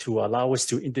to allow us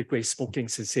to integrate smoking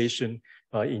cessation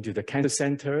into the cancer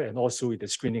center and also in the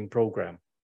screening program.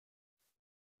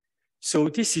 So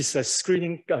this is a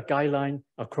screening guideline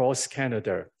across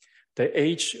Canada. The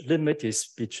age limit is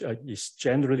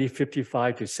generally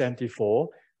 55 to 74,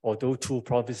 although 2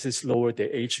 provinces lower the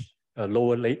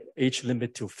lower age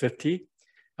limit to 50.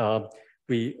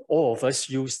 All of us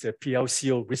use the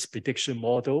PLCO risk prediction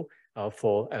model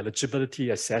for eligibility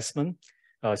assessment.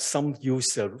 Some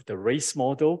use the race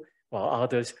model, while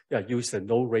others use the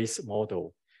no race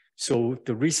model. So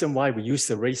the reason why we use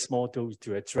the race model is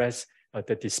to address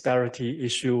the disparity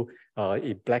issue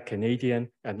in Black Canadian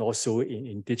and also in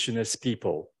Indigenous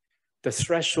people. The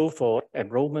threshold for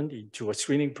enrollment into a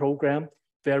screening program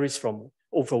varies from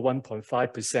over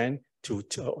 1.5% to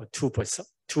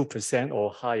 2%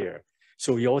 or higher.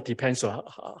 So it all depends on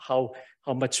how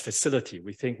much facility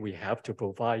we think we have to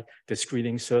provide the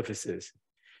screening services.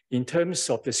 In terms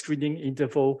of the screening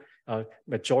interval,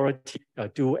 Majority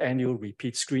do annual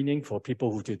repeat screening for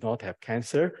people who do not have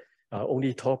cancer.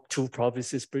 Only top 2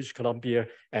 provinces, British Columbia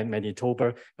and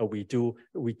Manitoba, we do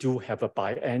have a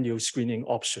biannual screening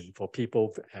option for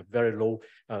people who have very low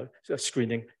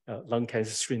screening, lung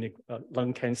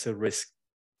cancer risk.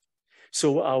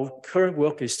 So our current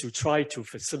work is to try to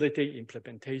facilitate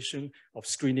implementation of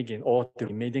screening in all the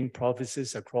remaining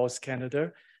provinces across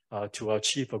Canada to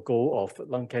achieve a goal of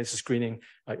lung cancer screening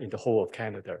in the whole of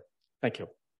Canada. Thank you.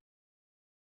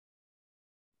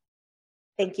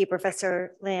 Thank you,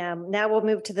 Professor Lam. Now we'll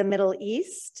move to the Middle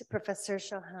East. Professor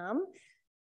Shaham.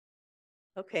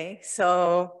 Okay,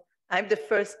 so I'm the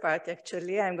first part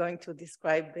actually. I'm going to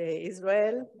describe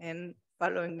Israel, and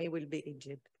following me will be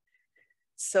Egypt.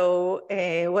 So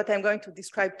what I'm going to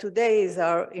describe today is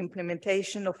our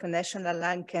implementation of a national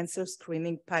lung cancer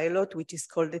screening pilot, which is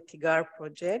called the TIGAR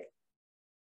project.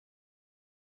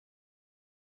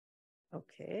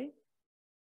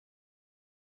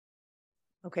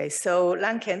 Okay, so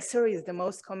lung cancer is the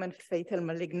most common fatal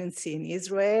malignancy in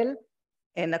Israel.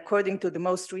 And according to the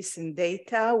most recent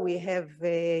data, we have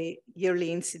a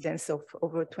yearly incidence of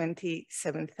over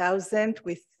 27,000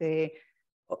 with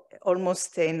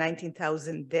almost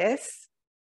 19,000 deaths.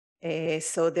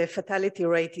 So the fatality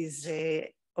rate is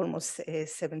almost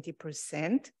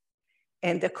 70%.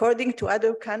 And according to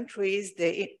other countries,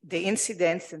 the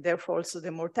incidence and therefore also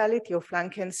the mortality of lung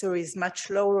cancer is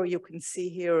much lower. You can see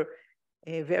here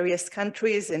various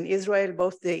countries, and Israel,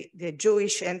 both the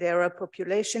Jewish and the Arab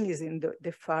population is in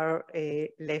the far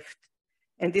left.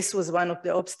 And this was one of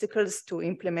the obstacles to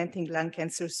implementing lung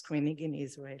cancer screening in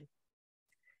Israel.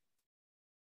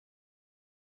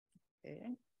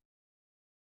 Okay.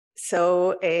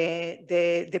 So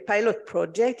the pilot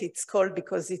project, it's called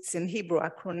because it's an Hebrew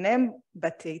acronym,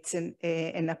 but it's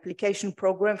an application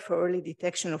program for early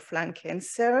detection of lung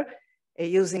cancer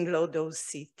using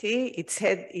low-dose CT. It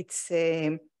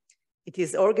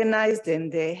is organized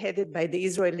and headed by the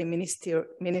Israeli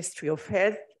Ministry of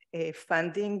Health,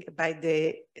 funding by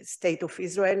the State of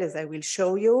Israel, as I will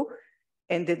show you.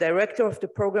 And the director of the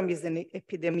program is an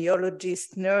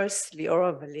epidemiologist, nurse,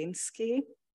 Liora Valinsky.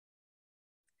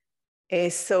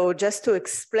 So just to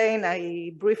explain,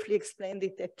 I briefly explained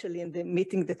it actually in the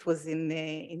meeting that was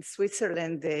in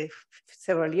Switzerland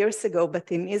several years ago, but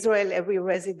in Israel, every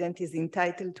resident is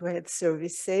entitled to health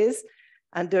services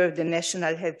under the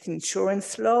National Health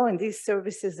Insurance Law, and these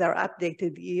services are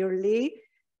updated yearly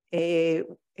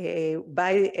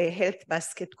by a health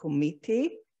basket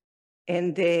committee.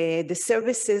 And the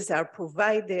services are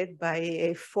provided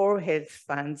by 4 health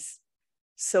funds.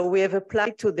 So we have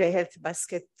applied to the health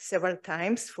basket several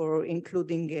times for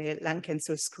including lung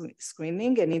cancer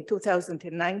screening. And in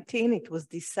 2019, it was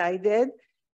decided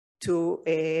to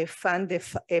fund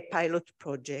a pilot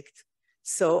project.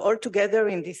 So altogether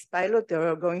in this pilot, there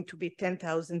are going to be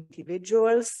 10,000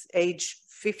 individuals aged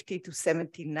 50 to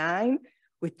 79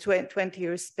 with 20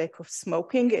 years back of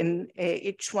smoking. And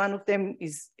each one of them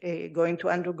is going to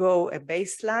undergo a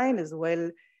baseline as well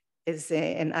as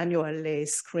an annual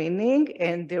screening,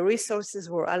 and the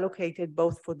resources were allocated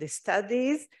both for the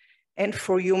studies and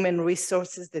for human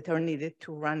resources that are needed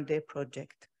to run the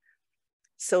project.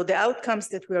 So the outcomes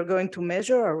that we are going to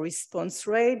measure are response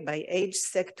rate by age,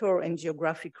 sector, and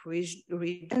geographic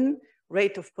region,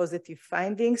 rate of positive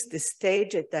findings, the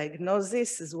stage at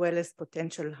diagnosis, as well as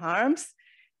potential harms.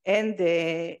 And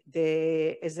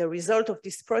as a result of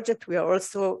this project, we are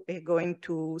also going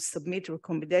to submit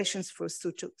recommendations for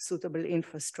suitable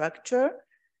infrastructure.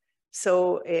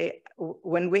 So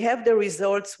when we have the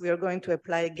results, we are going to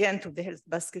apply again to the Health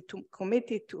Basket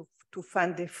Committee to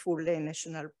fund the full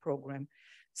national program.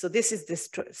 So this is the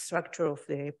structure of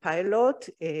the pilot.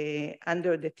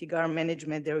 Under the TIGAR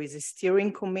management, there is a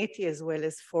steering committee as well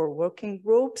as 4 working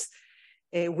groups.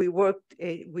 We worked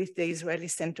with the Israeli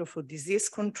Center for Disease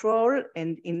Control,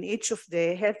 and in each of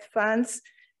the health funds,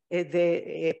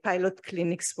 the pilot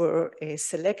clinics were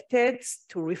selected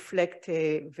to reflect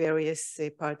various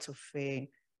parts of the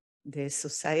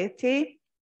society.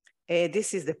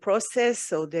 This is the process.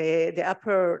 So the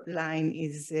upper line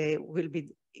is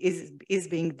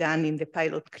being done in the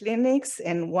pilot clinics,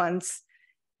 and once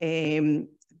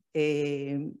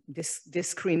the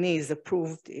screening is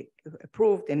approved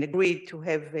and agreed to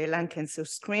have lung cancer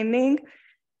screening,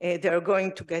 they are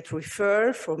going to get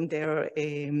referral from their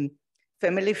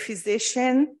family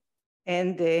physician,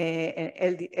 and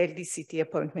LDCT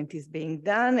appointment is being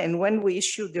done. And when we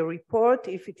issue the report,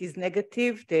 if it is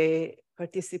negative, the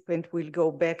participant will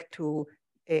go back to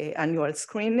annual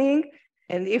screening.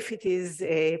 And if it is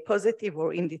positive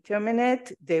or indeterminate,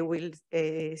 they will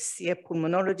see a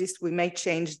pulmonologist. We may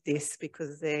change this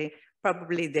because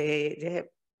probably they have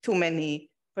too many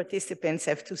participants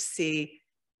have to see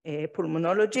a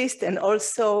pulmonologist, and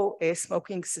also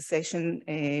smoking cessation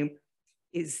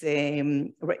is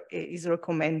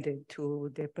recommended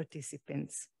to the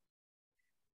participants.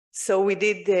 So we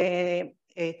did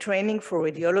a training for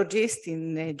radiologists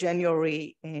in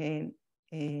January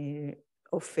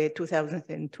of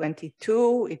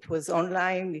 2022. It was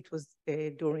online. It was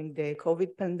during the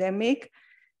COVID pandemic.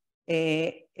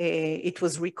 It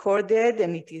was recorded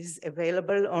and it is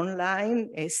available online.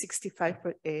 65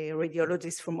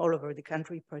 radiologists from all over the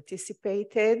country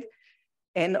participated,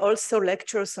 and also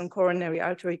lectures on coronary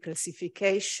artery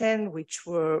calcification, which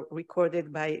were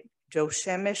recorded by Joe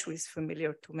Shemesh, who is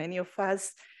familiar to many of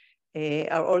us,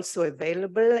 are also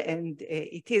available, and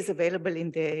it is available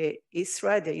in the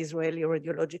ISRA, the Israeli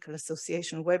Radiological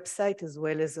Association website, as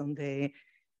well as on the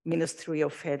Ministry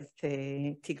of Health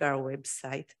TIGAR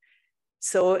website.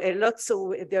 So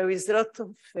there is a lot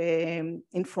of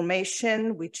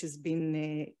information which has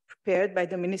been prepared by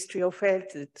the Ministry of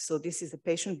Health. So this is a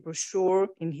patient brochure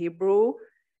in Hebrew,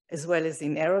 as well as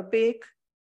in Arabic.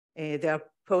 There are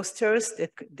posters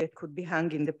that could be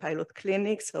hung in the pilot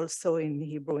clinics, also in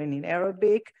Hebrew and in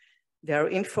Arabic. There are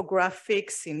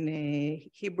infographics in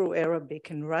Hebrew, Arabic,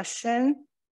 and Russian.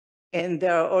 And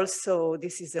there are also,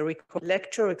 this is a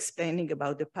lecture explaining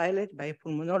about the pilot by a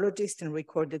pulmonologist and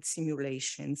recorded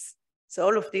simulations. So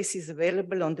all of this is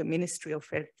available on the Ministry of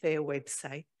Health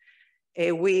website.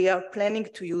 We are planning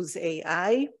to use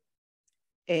AI.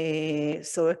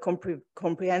 So a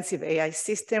comprehensive AI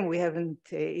system. We haven't,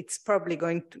 it's probably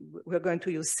we're going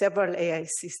to use several AI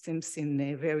systems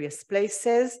in various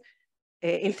places,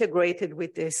 integrated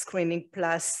with the Screening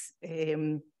Plus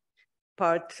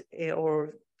part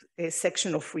or a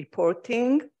section of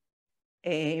reporting.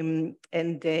 Sorry,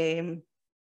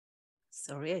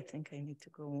 I think I need to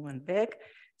go one back.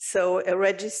 So a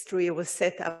registry was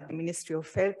set up by the Ministry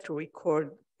of Health to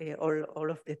record all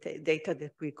of the data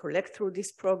that we collect through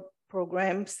these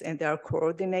programs, and there are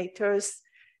coordinators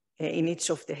in each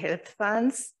of the health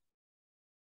funds.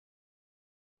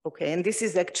 Okay, and this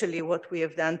is actually what we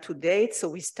have done to date. So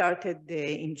we started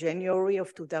in January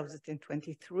of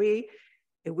 2023.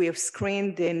 We have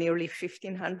screened nearly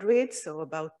 1,500, so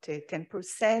about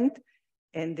 10%.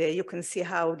 And you can see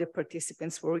how the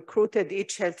participants were recruited.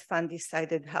 Each health fund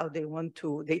decided how they want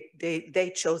to,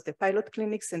 they chose the pilot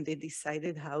clinics and they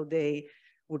decided how they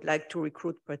would like to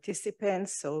recruit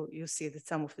participants. So you see that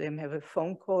some of them have a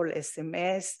phone call,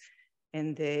 SMS,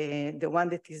 and the one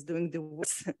that is doing the work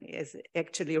is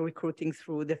actually recruiting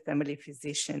through the family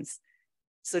physicians.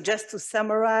 So just to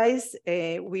summarize,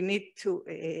 we need to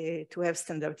have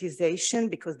standardization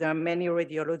because there are many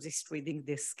radiologists reading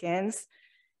the scans,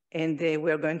 and we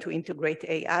are going to integrate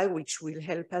AI, which will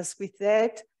help us with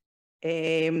that.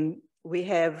 We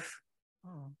have,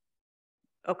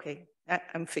 okay,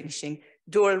 I'm finishing.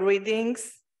 Dual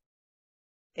readings.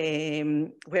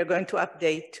 We're going to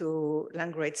update to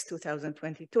lung rates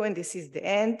 2022, and this is the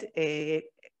end.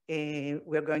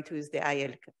 We're going to use the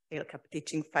I-ELCAP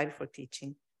teaching file for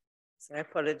teaching. So I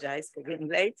apologize for getting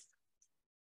late.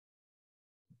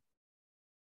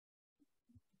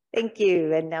 Thank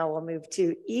you. And now we'll move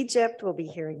to Egypt. We'll be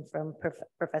hearing from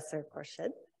Professor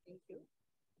Khorshid. Thank you.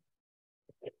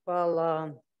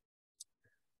 Well,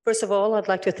 first of all, I'd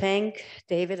like to thank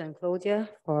David and Claudia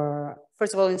for,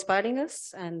 first of all, inspiring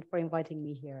us and for inviting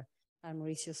me here. I'm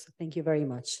Mauritius. Thank you very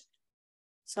much.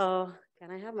 So can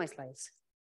I have my slides?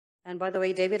 And by the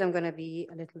way, David, I'm going to be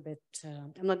a little bit,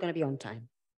 I'm not going to be on time.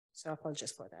 So I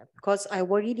apologize for that because I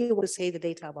really want to say the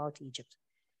data about Egypt.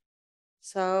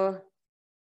 So,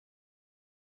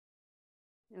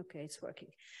 okay, it's working.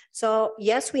 So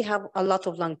yes, we have a lot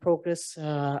of lung progress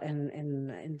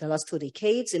in the last 2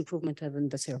 decades, improvement in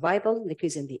the survival,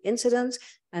 decrease in the incidence,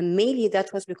 and mainly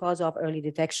that was because of early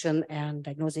detection and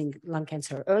diagnosing lung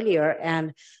cancer earlier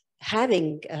and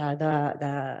having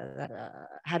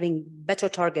having better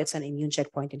targets and immune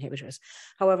checkpoint inhibitors.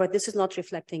 However, this is not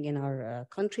reflecting in our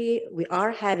country. We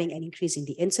are having an increase in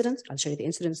the incidence. I'll show you the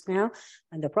incidence now.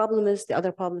 And the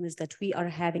other problem is that we are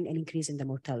having an increase in the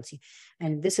mortality.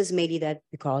 And this is mainly that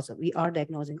because we are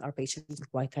diagnosing our patients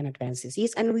with quite an advanced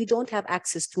disease and we don't have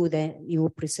access to the new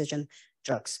precision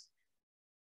drugs.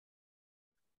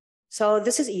 So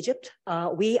this is Egypt.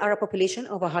 We are a population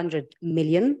of 100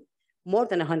 million. More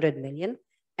than 100 million.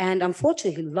 And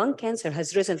unfortunately, lung cancer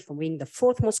has risen from being the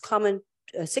 4th most common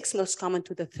sixth most common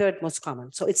to the third most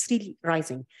common. So it's really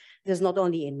rising. This is not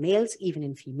only in males, even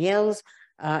in females.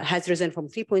 Has risen from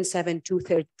 3.7 to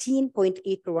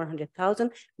 13.8 per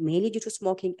 100,000, mainly due to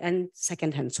smoking and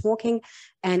secondhand smoking.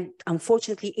 And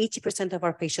unfortunately, 80% of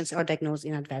our patients are diagnosed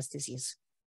in advanced disease.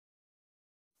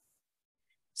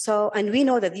 So, and we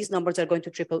know that these numbers are going to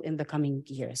triple in the coming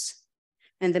years.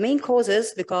 And the main cause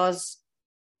is because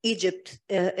Egypt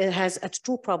has a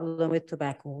true problem with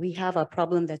tobacco. We have a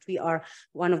problem that we are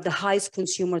one of the highest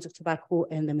consumers of tobacco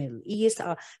in the Middle East.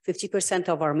 50%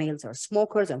 of our males are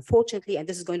smokers, unfortunately, and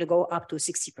this is going to go up to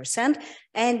 60%.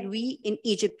 And we in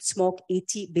Egypt smoke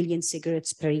 80 billion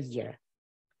cigarettes per year.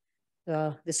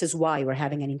 This is why we're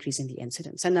having an increase in the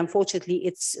incidence. And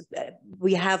unfortunately,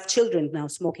 we have children now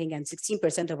smoking, and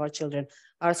 16% of our children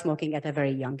are smoking at a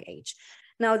very young age.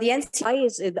 Now, the NCI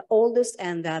is the oldest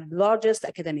and the largest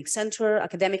academic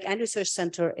and research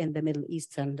center in the Middle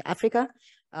East and Africa.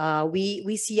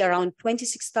 We see around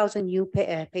 26,000 new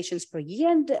patients per year,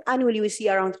 and annually we see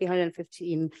around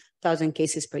 315,000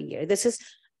 cases per year.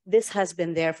 This has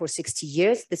been there for 60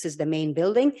 years. This is the main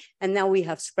building, and now we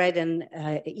have spread in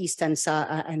east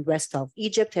and west of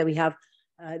Egypt. And we have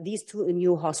these two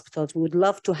new hospitals. We would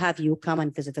love to have you come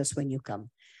and visit us when you come.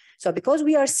 So because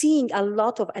we are seeing a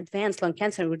lot of advanced lung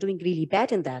cancer, and we're doing really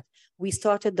bad in that, we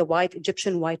started the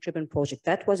Egyptian White Ribbon Project.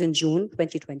 That was in June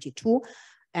 2022.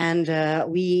 And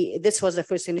this was the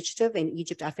first initiative in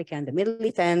Egypt, Africa, and the Middle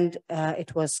East. And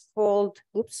it was called,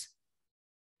 oops,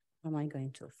 am I going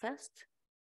too fast?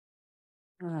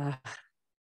 How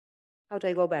do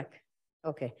I go back?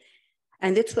 Okay.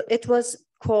 And it was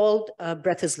called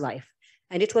Breath is Life.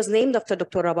 And it was named after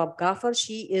Dr. Rabab Ghaffar.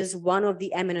 She is one of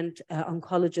the eminent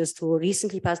oncologists who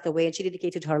recently passed away, and she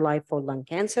dedicated her life for lung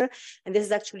cancer. And this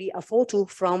is actually a photo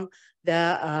from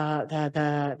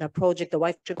the project, the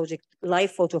White Project,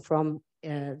 live photo from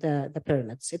the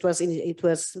pyramids. It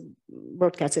was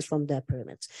broadcasted from the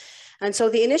pyramids. And so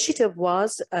the initiative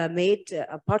was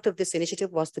part of this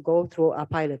initiative was to go through a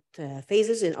pilot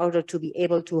phases in order to be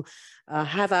able to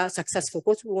have a successful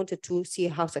course. We wanted to see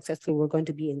how successful we're going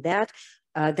to be in that.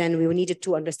 Then we needed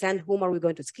to understand whom are we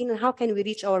going to screen and how can we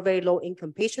reach our very low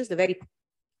income patients, the very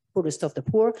poorest of the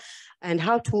poor, and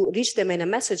how to reach them in a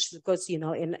message, because, you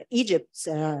know, in Egypt,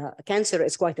 cancer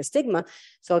is quite a stigma.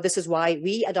 So this is why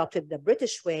we adopted the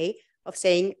British way of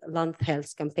saying lung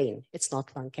health campaign. It's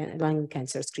not lung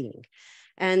cancer screening.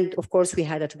 And of course, we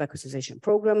had a tobacco cessation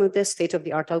program with this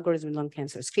state-of-the-art algorithm in lung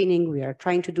cancer screening. We are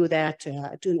trying to do that.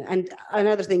 And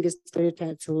another thing is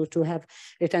to have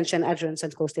retention, adherence,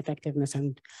 and cost effectiveness.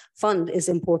 And fund is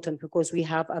important because we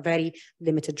have a very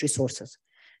limited resources.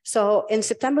 So in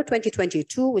September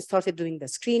 2022, we started doing the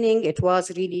screening. It was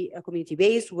really a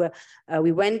community-based.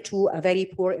 We went to a very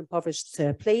poor, impoverished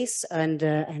place,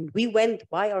 and we went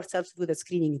by ourselves to do the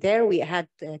screening there. We had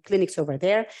clinics over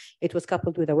there. It was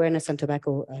coupled with awareness and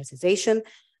tobacco cessation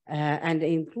and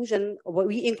inclusion. What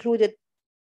we included,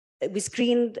 we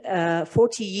screened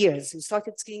 40 years. We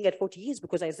started screening at 40 years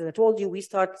because, as I told you, we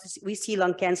see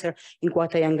lung cancer in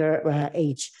quite a younger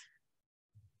age.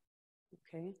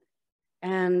 Okay.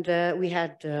 And we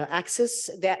had access.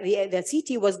 The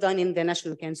CT was done in the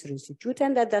National Cancer Institute,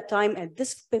 and at that time, at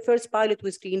this first pilot,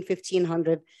 we screened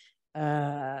 1,500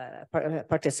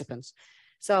 participants.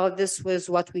 So this was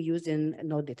what we used in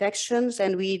node detections,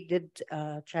 and we did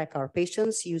track our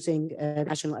patients using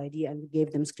national ID, and we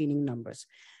gave them screening numbers.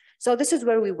 So this is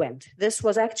where we went. This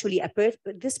was actually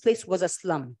this place was a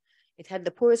slum. It had the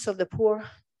poorest of the poor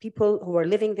people who were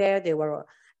living there. They were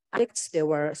addicts, there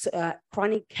were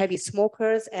chronic heavy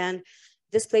smokers, and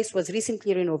this place was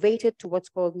recently renovated to what's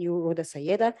called New Roda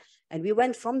Sayeda. And we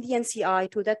went from the NCI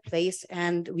to that place,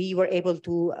 and we were able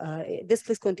to, this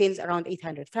place contains around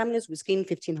 800 families. We screened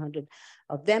 1,500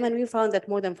 of them, and we found that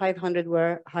more than 500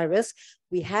 were high risk.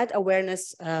 We had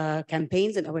awareness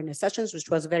campaigns and awareness sessions, which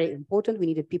was very important. We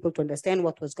needed people to understand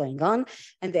what was going on.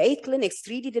 And the 8 clinics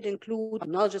really did include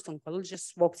immunologists,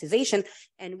 oncologists, smoke cessation.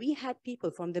 And we had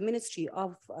people from the Ministry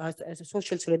of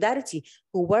Social Solidarity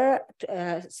who were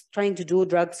trying to do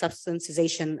drug substance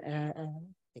cessation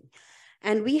thing.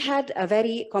 And we had a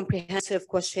very comprehensive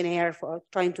questionnaire for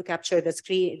trying to capture the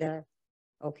screen.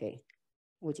 Okay,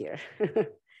 oh dear.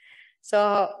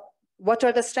 So what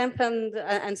are the strengths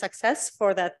and success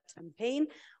for that campaign?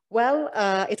 Well,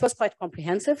 it was quite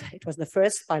comprehensive. It was the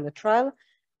first pilot trial.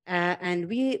 And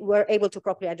we were able to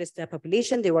properly address the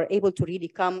population. They were able to really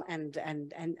come and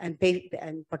pay,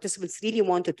 and participants really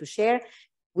wanted to share.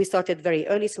 We started very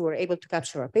early, so we were able to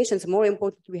capture our patients. More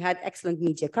importantly, we had excellent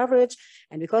media coverage.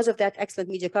 And because of that excellent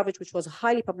media coverage, which was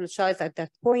highly publicized at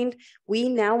that point, we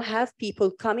now have people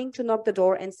coming to knock the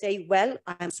door and say, well,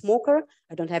 I'm a smoker,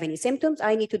 I don't have any symptoms,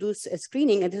 I need to do a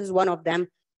screening. And this is one of them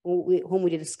whom we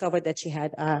discovered that she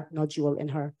had a nodule in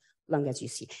her lung, as you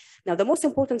see. Now, the most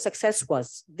important success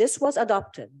was, this was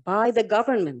adopted by the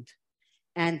government.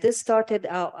 And this started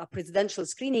a presidential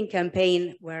screening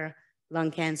campaign where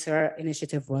lung cancer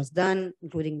initiative was done,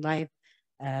 including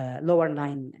lower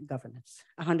 9 governors.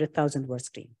 100,000 were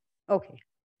screened. Okay.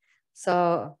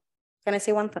 So can I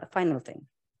say one final thing?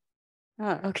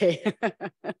 Okay.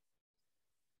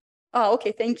 Oh,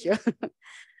 okay, thank you.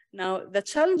 Now, the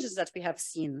challenges that we have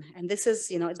seen, and this is,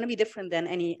 it's going to be different than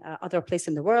any other place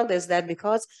in the world, is that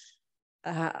because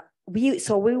we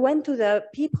went to the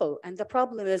people, and the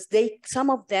problem is some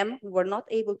of them were not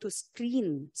able to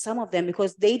screen some of them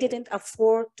because they didn't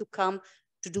afford to come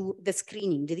to do the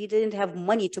screening. They didn't have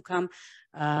money to come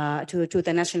to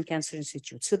the National Cancer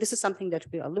Institute. So this is something that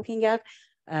we are looking at,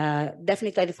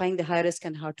 definitely identifying the high risk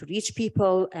and hard to reach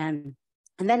people, and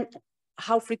then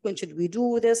how frequent should we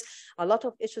do this? A lot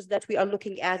of issues that we are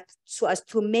looking at so as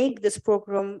to make this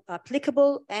program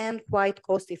applicable and quite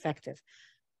cost effective.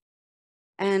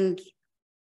 And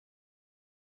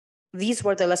these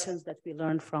were the lessons that we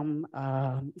learned from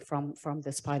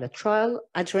this pilot trial.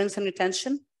 Adherence and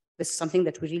retention, this is something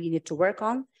that we really need to work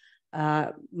on.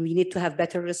 We need to have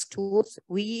better risk tools.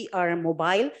 We are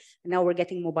mobile, and now we're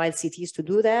getting mobile CTs to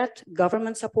do that.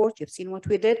 Government support, you've seen what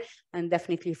we did, and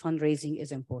definitely fundraising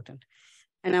is important.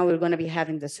 And now we're going to be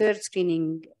having the third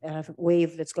screening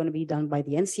wave that's going to be done by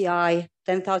the NCI,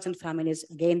 10,000 families.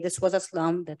 Again, this was a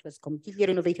slum that was completely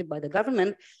renovated by the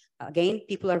government. Again,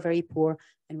 people are very poor,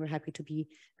 and we're happy to be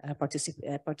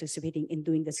participating in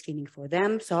doing the screening for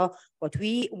them. So what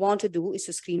we want to do is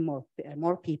to screen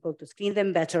more people, to screen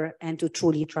them better, and to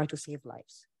truly try to save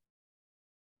lives.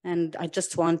 And I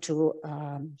just want to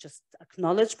just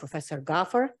acknowledge Professor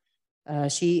Gaffer.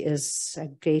 She is a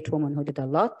great woman who did a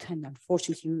lot, and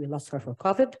unfortunately we lost her for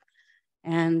COVID.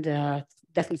 And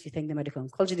definitely thank the medical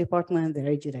oncology department, the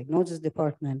radio diagnosis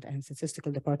department, and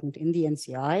statistical department in the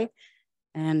NCI.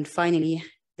 And finally,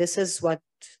 this is what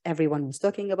everyone was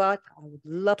talking about. I would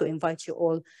love to invite you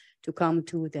all to come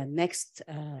to the next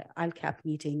I-ELCAP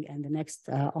meeting and the next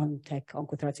OnTech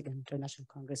Oncothoracic International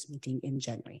Congress meeting in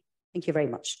January. Thank you very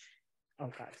much.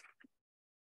 Oh, God.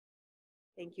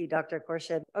 Thank you, Dr.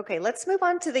 Khorshid. Okay, let's move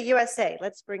on to the USA.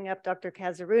 Let's bring up Dr.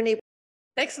 Kazerouni.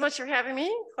 Thanks so much for having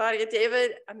me, Claudia,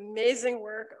 David. Amazing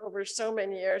work over so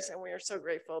many years, and we are so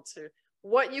grateful to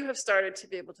what you have started to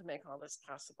be able to make all this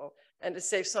possible and to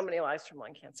save so many lives from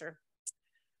lung cancer.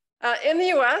 In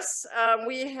the US,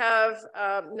 we have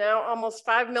now almost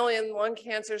 5 million lung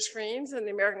cancer screens in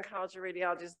the American College of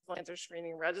Radiology's Lung Cancer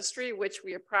Screening Registry, which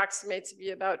we approximate to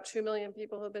be about 2 million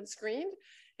people who have been screened.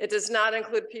 It does not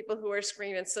include people who are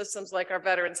screened in systems like our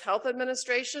Veterans Health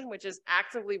Administration, which is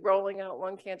actively rolling out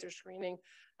lung cancer screening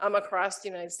across the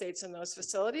United States in those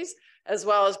facilities, as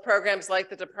well as programs like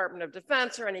the Department of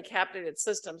Defense or any capitated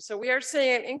systems. So we are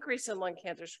seeing an increase in lung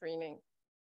cancer screening.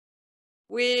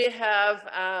 We have,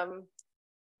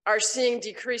 are seeing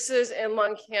decreases in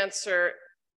lung cancer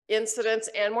incidence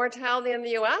and mortality in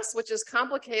the US, which is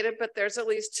complicated, but there's at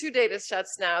least 2 data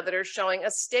sets now that are showing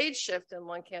a stage shift in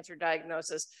lung cancer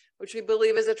diagnosis, which we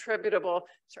believe is attributable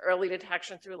to early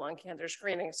detection through lung cancer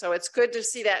screening. So it's good to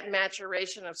see that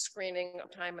maturation of screening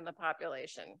time in the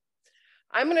population.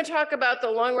 I'm going to talk about the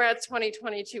LungRADS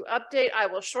 2022 update. I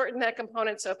will shorten that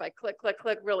component, so if I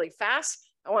click really fast,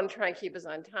 I want to try and keep us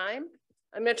on time.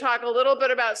 I'm going to talk a little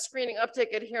bit about screening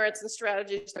uptake, adherence, and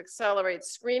strategies to accelerate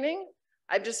screening.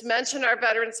 I've just mentioned our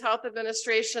Veterans Health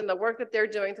Administration, the work that they're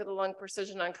doing through the Lung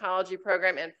Precision Oncology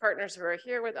Program, and partners who are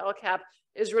here with I-ELCAP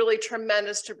is really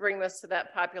tremendous to bring this to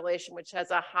that population, which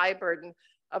has a high burden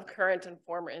of current and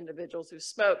former individuals who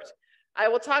smoked. I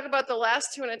will talk about the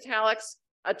last 2 in italics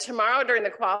tomorrow during the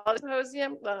Quality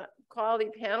Symposium, the Quality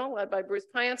Panel led by Bruce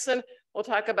Pyanson. We'll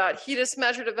talk about HEDIS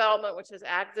measure development, which is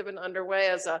active and underway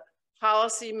as a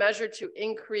policy measure to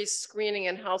increase screening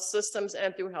in health systems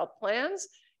and through health plans.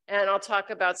 And I'll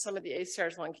talk about some of the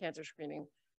ACR's lung cancer screening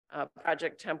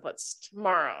project templates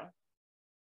tomorrow.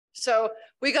 So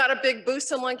we got a big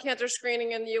boost in lung cancer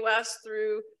screening in the US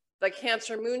through the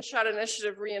Cancer Moonshot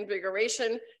Initiative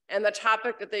reinvigoration. And the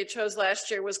topic that they chose last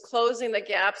year was closing the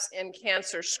gaps in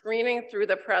cancer screening through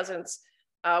the President's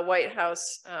White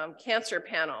House Cancer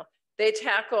Panel. They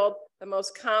tackled the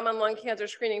most common lung cancer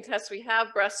screening tests we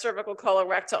have, breast, cervical,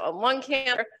 colorectal, and lung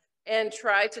cancer, and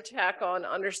try to tackle and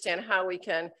understand how we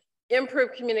can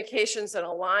improve communications and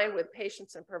align with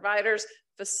patients and providers,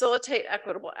 facilitate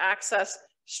equitable access,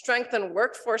 strengthen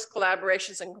workforce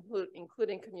collaborations,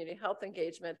 including community health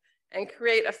engagement, and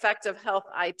create effective health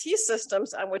IT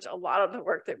systems on which a lot of the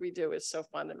work that we do is so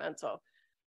fundamental.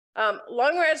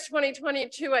 Long-Range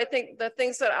 2022, I think the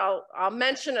things that I'll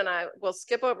mention, and I will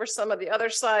skip over some of the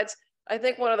other slides. I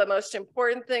think one of the most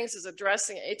important things is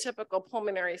addressing atypical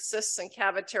pulmonary cysts and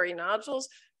cavitary nodules,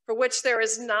 for which there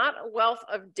is not a wealth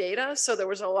of data. So there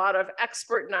was a lot of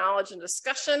expert knowledge and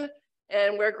discussion,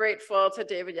 and we're grateful to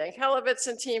David Yankelevitz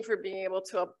and team for being able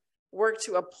to work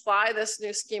to apply this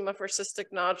new schema for cystic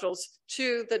nodules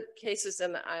to the cases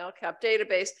in the I-ELCAP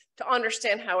database to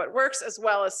understand how it works, as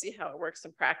well as see how it works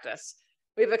in practice.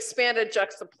 We've expanded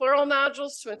juxtapleural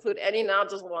nodules to include any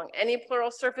nodules along any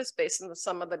pleural surface based on the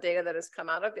sum of the data that has come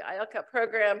out of the I-ELCAP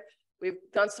program. We've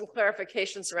done some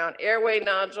clarifications around airway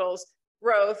nodules,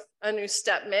 growth, a new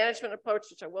step management approach,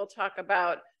 which I will talk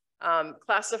about,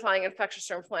 classifying infectious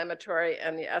or inflammatory,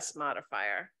 and the S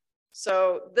modifier.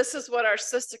 So this is what our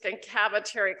cystic and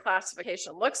cavitary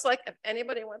classification looks like. If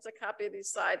anybody wants a copy of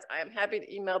these slides, I am happy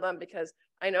to email them because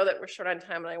I know that we're short on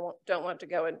time and I don't want to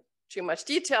go in too much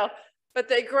detail, but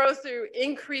they grow through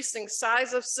increasing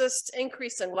size of cysts,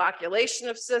 increasing loculation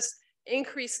of cysts,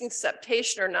 increasing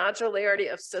septation or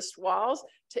nodularity of cyst walls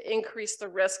to increase the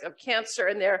risk of cancer,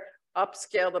 and they're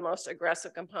upscale the most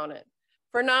aggressive component.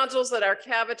 For nodules that are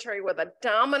cavitary with a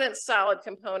dominant solid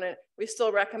component, we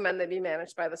still recommend they be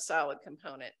managed by the solid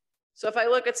component. So if I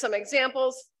look at some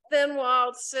examples,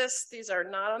 thin-walled cysts, these are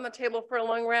not on the table for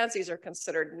lung-RADS, these are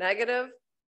considered negative.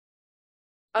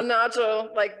 A nodule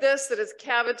like this that is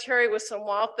cavitary with some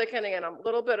wall thickening and a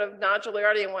little bit of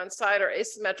nodularity on one side or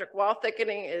asymmetric wall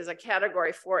thickening is a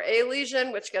category 4A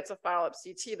lesion, which gets a follow-up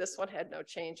CT. This one had no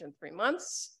change in 3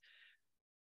 months.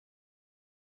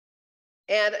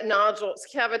 And nodules,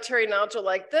 cavitary nodule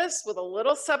like this with a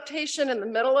little septation in the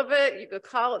middle of it. You could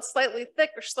call it slightly thick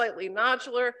or slightly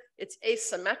nodular. It's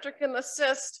asymmetric in the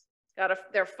cyst. Got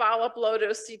their follow-up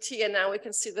low-dose CT, and now we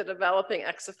can see the developing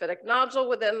exophytic nodule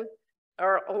within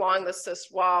or along the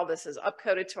cyst wall. This is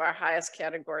upcoded to our highest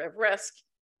category of risk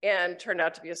and turned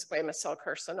out to be a squamous cell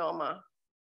carcinoma.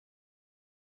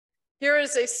 Here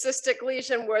is a cystic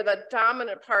lesion where the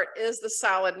dominant part is the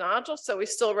solid nodule, so we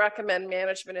still recommend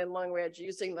management in lung-RADS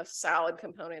using the solid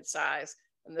component size,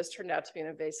 and this turned out to be an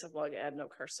invasive lung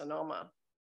adenocarcinoma.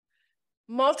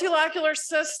 Multilocular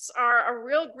cysts are a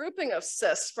real grouping of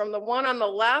cysts. From the one on the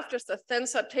left, just a thin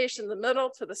septation in the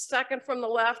middle, to the second from the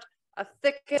left, a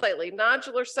thick, slightly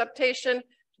nodular septation.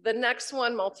 The next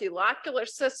one, multilocular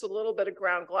cysts with a little bit of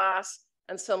ground glass,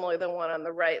 and similarly the one on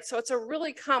the right. So it's a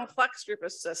really complex group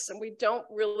of cysts, and we don't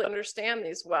really understand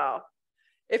these well.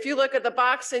 If you look at the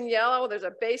box in yellow, there's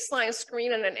a baseline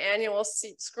screen and an annual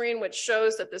screen, which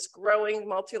shows that this growing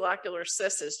multilocular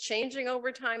cyst is changing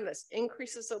over time. This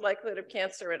increases the likelihood of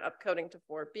cancer and upcoding to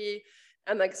 4B.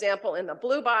 And the example in the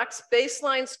blue box,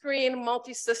 baseline screen,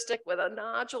 multicystic with a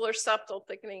nodular septal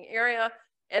thickening area.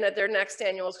 And at their next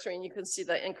annual screen, you can see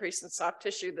the increase in soft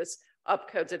tissue. This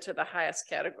upcodes it to the highest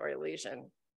category lesion.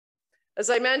 As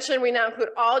I mentioned, we now include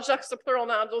all juxtapleural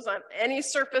nodules on any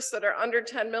surface that are under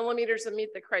 10 millimeters and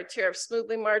meet the criteria of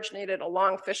smoothly marginated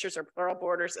along fissures or pleural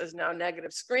borders as now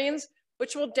negative screens,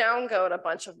 which will downcode a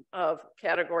bunch of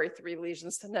category 3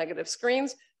 lesions to negative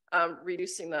screens,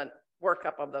 reducing the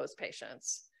workup of those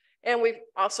patients. And we've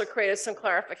also created some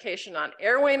clarification on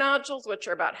airway nodules, which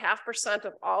are about 0.5%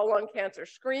 of all lung cancer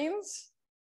screens.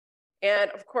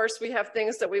 And of course, we have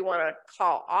things that we want to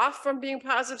call off from being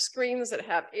positive screens that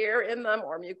have air in them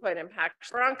or mucoid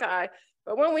impact bronchi.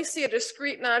 But when we see a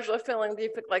discrete nodular filling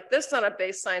defect like this on a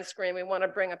baseline screen, we want to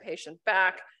bring a patient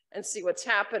back and see what's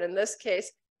happened. In this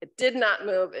case, it did not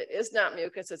move. It is not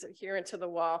mucus. It's adherent to the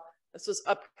wall. This was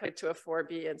upcut to a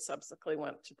 4B and subsequently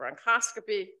went to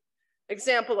bronchoscopy.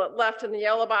 Example at left in the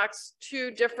yellow box,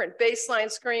 2 different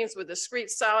baseline screens with discrete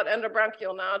solid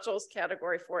endobronchial nodules,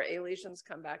 category 4A lesions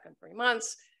come back in 3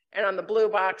 months. And on the blue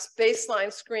box,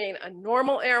 baseline screen, a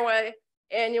normal airway,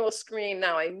 annual screen,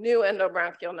 now a new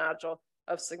endobronchial nodule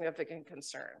of significant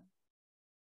concern.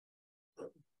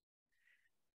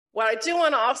 What I do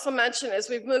want to also mention is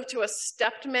we've moved to a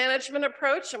stepped management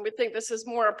approach, and we think this is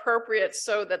more appropriate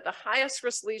so that the highest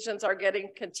risk lesions are getting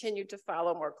continued to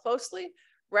follow more closely,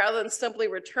 rather than simply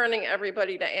returning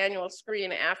everybody to annual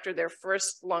screen after their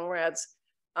first lung-RADS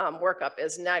workup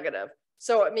is negative.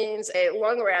 So it means a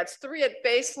lung-RADS 3 at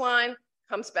baseline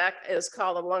comes back, is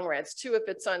called a lung-RADS 2 if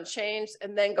it's unchanged,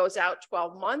 and then goes out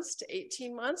 12 months to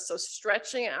 18 months. So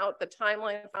stretching out the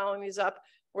timeline following these up,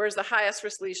 whereas the highest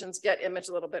risk lesions get imaged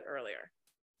a little bit earlier.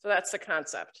 So that's the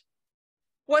concept.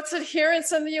 What's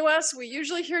adherence in the US? We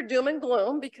usually hear doom and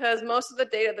gloom because most of the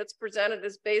data that's presented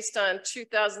is based on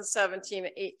 2017,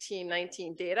 18,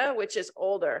 19 data, which is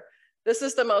older. This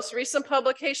is the most recent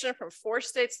publication from 4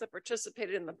 states that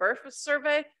participated in the BRFA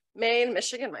survey: Maine,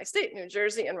 Michigan, my state, New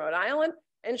Jersey, and Rhode Island,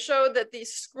 and showed that the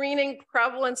screening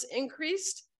prevalence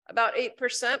increased about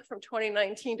 8% from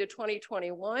 2019 to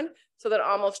 2021, so that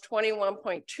almost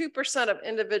 21.2% of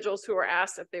individuals who were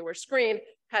asked if they were screened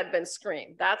had been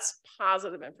screened. That's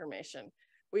positive information.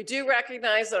 We do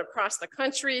recognize that across the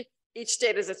country, each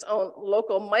state has its own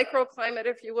local microclimate,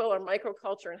 if you will, or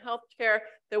microculture in healthcare,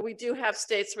 that we do have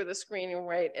states where the screening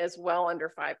rate is well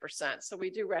under 5%. So we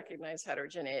do recognize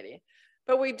heterogeneity.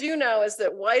 But we do know is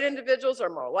that white individuals are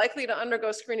more likely to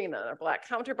undergo screening than their Black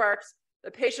counterparts.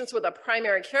 The patients with a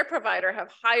primary care provider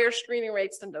have higher screening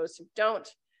rates than those who don't,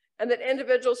 and that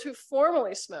individuals who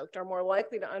formerly smoked are more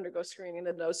likely to undergo screening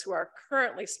than those who are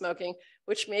currently smoking,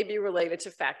 which may be related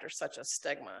to factors such as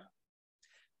stigma.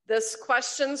 This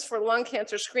questions for lung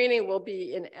cancer screening will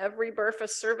be in every BRFA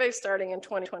survey starting in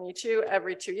 2022,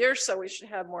 every 2 years, so we should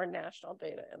have more national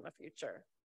data in the future.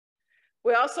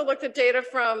 We also looked at data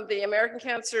from the American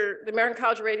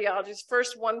College of Radiology's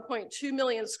first 1.2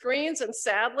 million screens, and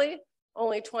sadly,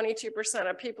 only 22%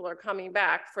 of people are coming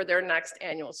back for their next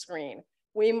annual screen.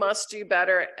 We must do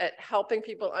better at helping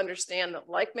people understand that,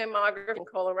 like mammography and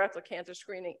colorectal cancer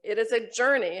screening, it is a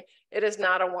journey. It is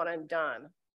not a one and done.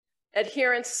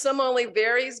 Adherence similarly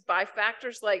varies by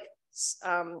factors like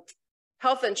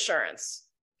health insurance.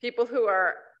 People who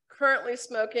are currently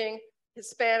smoking,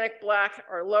 Hispanic, Black,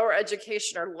 or lower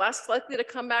education are less likely to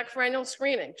come back for annual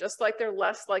screening, just like they're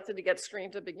less likely to get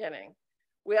screened at the beginning.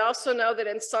 We also know that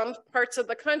in some parts of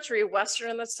the country, Western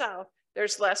and the South,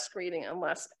 there's less screening and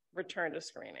less return to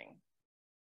screening.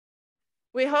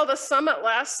 We held a summit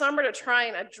last summer to try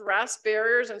and address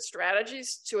barriers and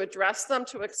strategies to address them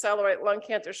to accelerate lung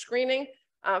cancer screening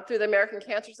through the American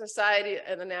Cancer Society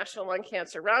and the National Lung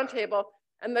Cancer Roundtable.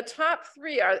 And the top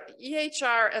 3 are the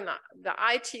EHR and the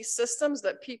IT systems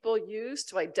that people use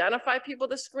to identify people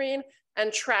to screen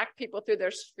and track people through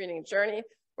their screening journey.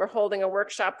 We're holding a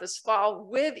workshop this fall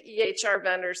with EHR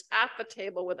vendors at the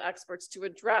table with experts to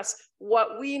address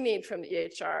what we need from the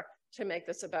EHR to make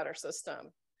this a better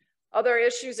system. Other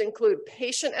issues include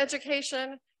patient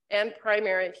education and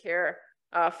primary care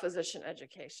physician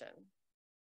education.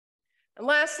 And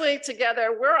lastly,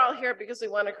 together, we're all here because we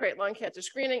want to create lung cancer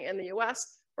screening in the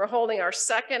US. We're holding our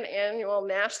 2nd annual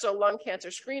National Lung Cancer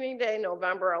Screening Day,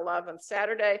 November 11th,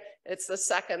 Saturday. It's the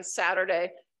 2nd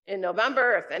Saturday in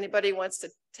November. If anybody wants to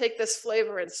take this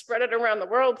flavor and spread it around the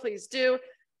world, please do.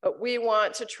 But we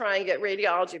want to try and get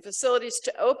radiology facilities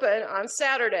to open on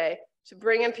Saturday to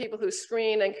bring in people who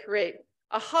screen and create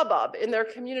a hubbub in their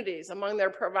communities among their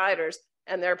providers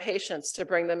and their patients to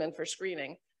bring them in for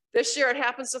screening. This year, it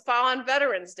happens to fall on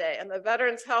Veterans Day, and the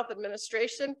Veterans Health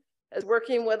Administration is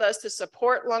working with us to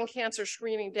support Lung Cancer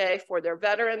Screening Day for their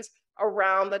veterans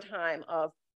around the time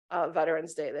of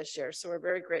Veterans Day this year. So we're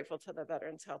very grateful to the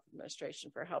Veterans Health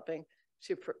Administration for helping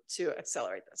to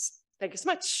accelerate this. Thank you so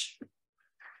much.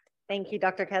 Thank you,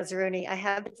 Dr. Kazzaroni. I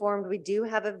have informed we do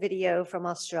have a video from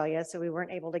Australia, so we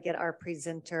weren't able to get our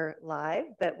presenter live,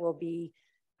 but we'll be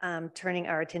turning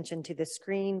our attention to the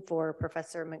screen for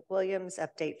Professor McWilliams'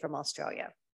 update from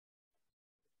Australia.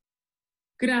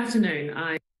 Good afternoon.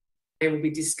 I will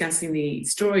be discussing the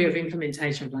story of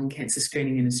implementation of lung cancer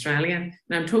screening in Australia. And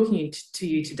I'm talking to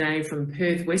you today from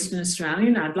Perth, Western Australia.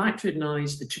 And I'd like to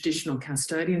acknowledge the traditional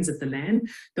custodians of the land,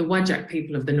 the Whadjuk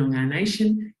people of the Noongar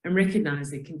Nation, and recognise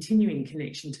their continuing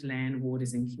connection to land,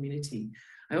 waters and community.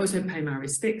 I also pay my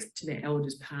respects to their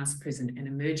elders past, present and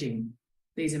emerging.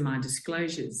 These are my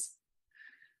disclosures.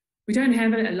 We don't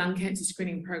have a lung cancer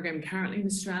screening program currently in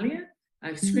Australia.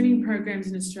 Screening programs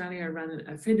in Australia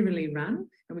are federally run,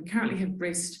 and we currently have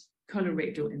breast,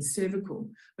 colorectal and cervical.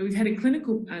 But we've had a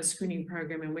clinical screening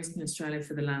program in Western Australia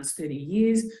for the last 30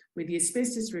 years, where the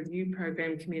asbestos review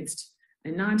program commenced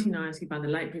in 1990 by the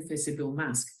late Professor Bill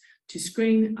Musk to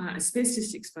screen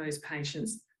asbestos exposed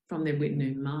patients from their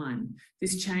Wittenoom mine.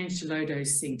 This changed to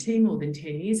low-dose CT more than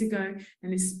 10 years ago,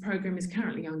 and this program is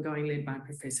currently ongoing, led by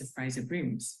Professor Fraser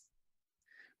Brims.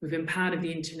 We've been part of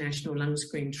the International Lung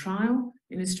Screen Trial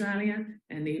in Australia,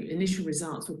 and the initial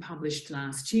results were published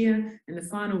last year, and the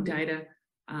final data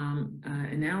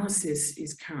analysis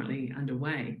is currently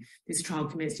underway. This trial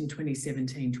commenced in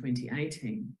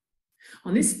 2017-2018.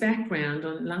 On this background,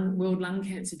 on World Lung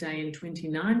Cancer Day in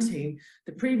 2019,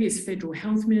 the previous Federal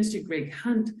Health Minister, Greg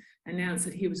Hunt, announced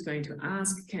that he was going to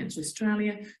ask Cancer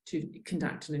Australia to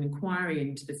conduct an inquiry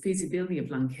into the feasibility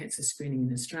of lung cancer screening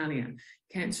in Australia.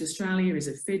 Cancer Australia is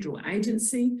a federal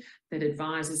agency that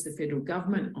advises the federal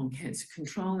government on cancer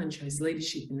control and shows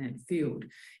leadership in that field.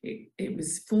 It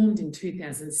was formed in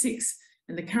 2006,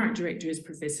 and the current director is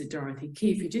Professor Dorothy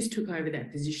Keefe, who just took over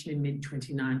that position in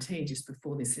mid-2019, just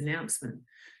before this announcement.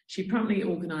 She promptly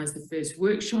organised the first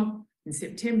workshop in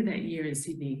September that year in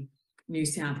Sydney, New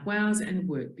South Wales, and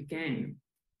work began.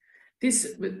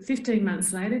 15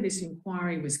 months later, this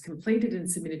inquiry was completed and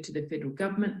submitted to the federal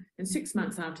government, and 6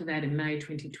 months after that, in May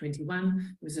 2021,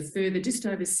 there was a further just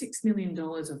over $6 million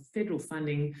of federal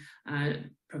funding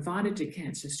provided to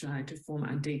Cancer Australia to form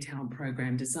a detailed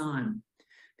program design.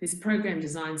 This program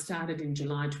design started in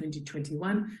July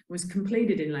 2021 and was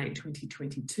completed in late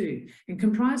 2022 and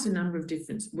comprised a number of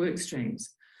different work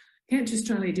streams. Cancer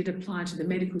Australia did apply to the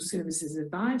Medical Services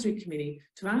Advisory Committee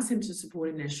to ask them to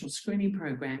support a national screening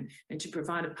program and to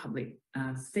provide a public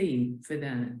fee for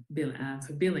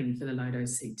billing for the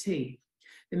low-dose CT.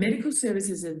 The Medical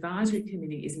Services Advisory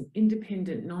Committee is an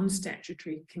independent,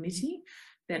 non-statutory committee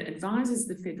that advises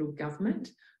the federal government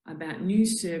about new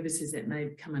services that may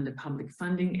come under public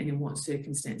funding and in what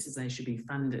circumstances they should be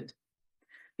funded.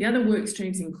 The other work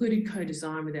streams included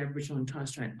co-design with Aboriginal and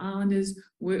Torres Strait Islanders,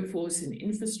 workforce and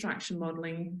infrastructure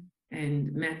modelling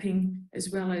and mapping, as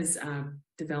well as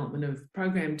development of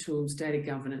program tools, data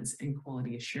governance and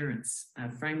quality assurance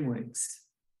frameworks.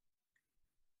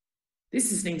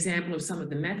 This is an example of some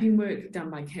of the mapping work done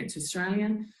by Cancer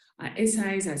Australia.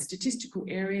 Essays are statistical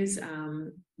areas,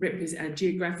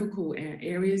 geographical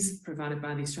areas provided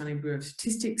by the Australian Bureau of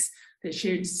Statistics that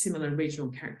share similar regional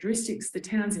characteristics. The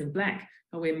towns in black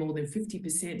are where more than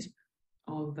 50%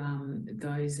 of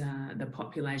the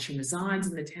population resides,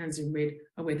 and the towns in red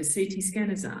are where the CT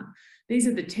scanners are. These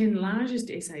are the 10 largest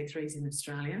SA3s in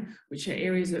Australia, which are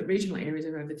regional areas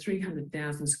of over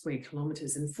 300,000 square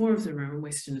kilometres, and 4 of them are in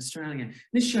Western Australia.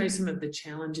 This shows some of the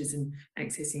challenges in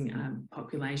accessing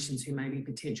populations who may be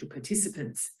potential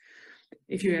participants.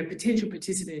 If you're a potential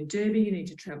participant in Derby, you need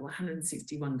to travel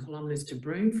 161 kilometres to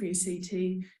Broome for your CT,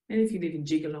 and if you live in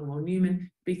Jigalong or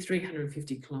Newman, it'd be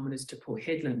 350 kilometres to Port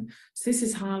Hedland. So this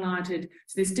is highlighted,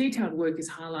 so this detailed work is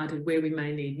highlighted where we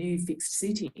may need new fixed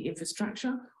CT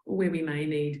infrastructure or where we may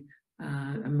need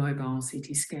a mobile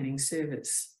CT scanning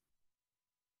service.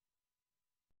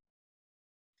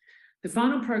 The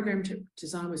final program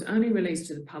design was only released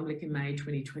to the public in May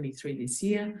 2023 this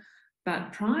year.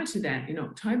 But prior to that, in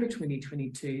October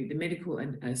 2022, the Medical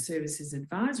Services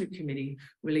Advisory Committee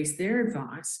released their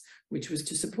advice, which was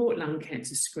to support lung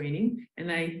cancer screening, and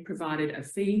they provided a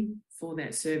fee for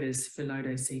that service for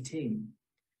low-dose CT.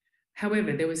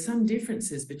 However, there were some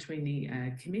differences between the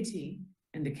committee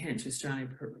and the Cancer Australia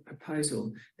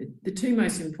proposal. The two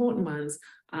most important ones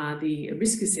are the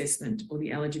risk assessment or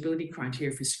the eligibility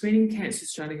criteria for screening. Cancer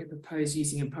Australia proposed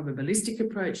using a probabilistic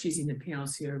approach using the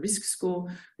PLCO risk score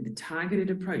with a targeted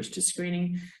approach to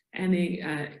screening, and the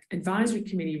advisory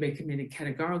committee recommended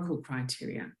categorical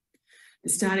criteria. The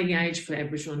starting age for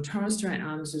Aboriginal and Torres Strait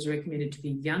Islanders was recommended to be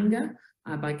younger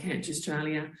by Cancer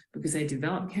Australia because they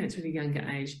develop cancer at a younger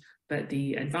age, but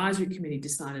the advisory committee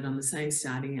decided on the same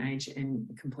starting age and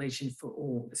completion for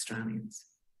all Australians.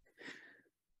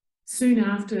 Soon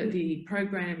after the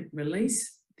program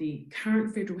release, the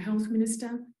current Federal Health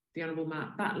Minister, the Honourable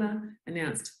Mark Butler,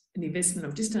 announced an investment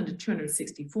of just under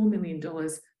 $264 million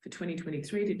for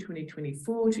 2023 to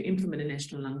 2024 to implement a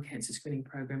national lung cancer screening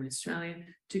program in Australia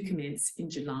to commence in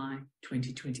July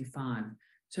 2025.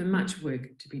 So much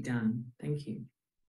work to be done. Thank you.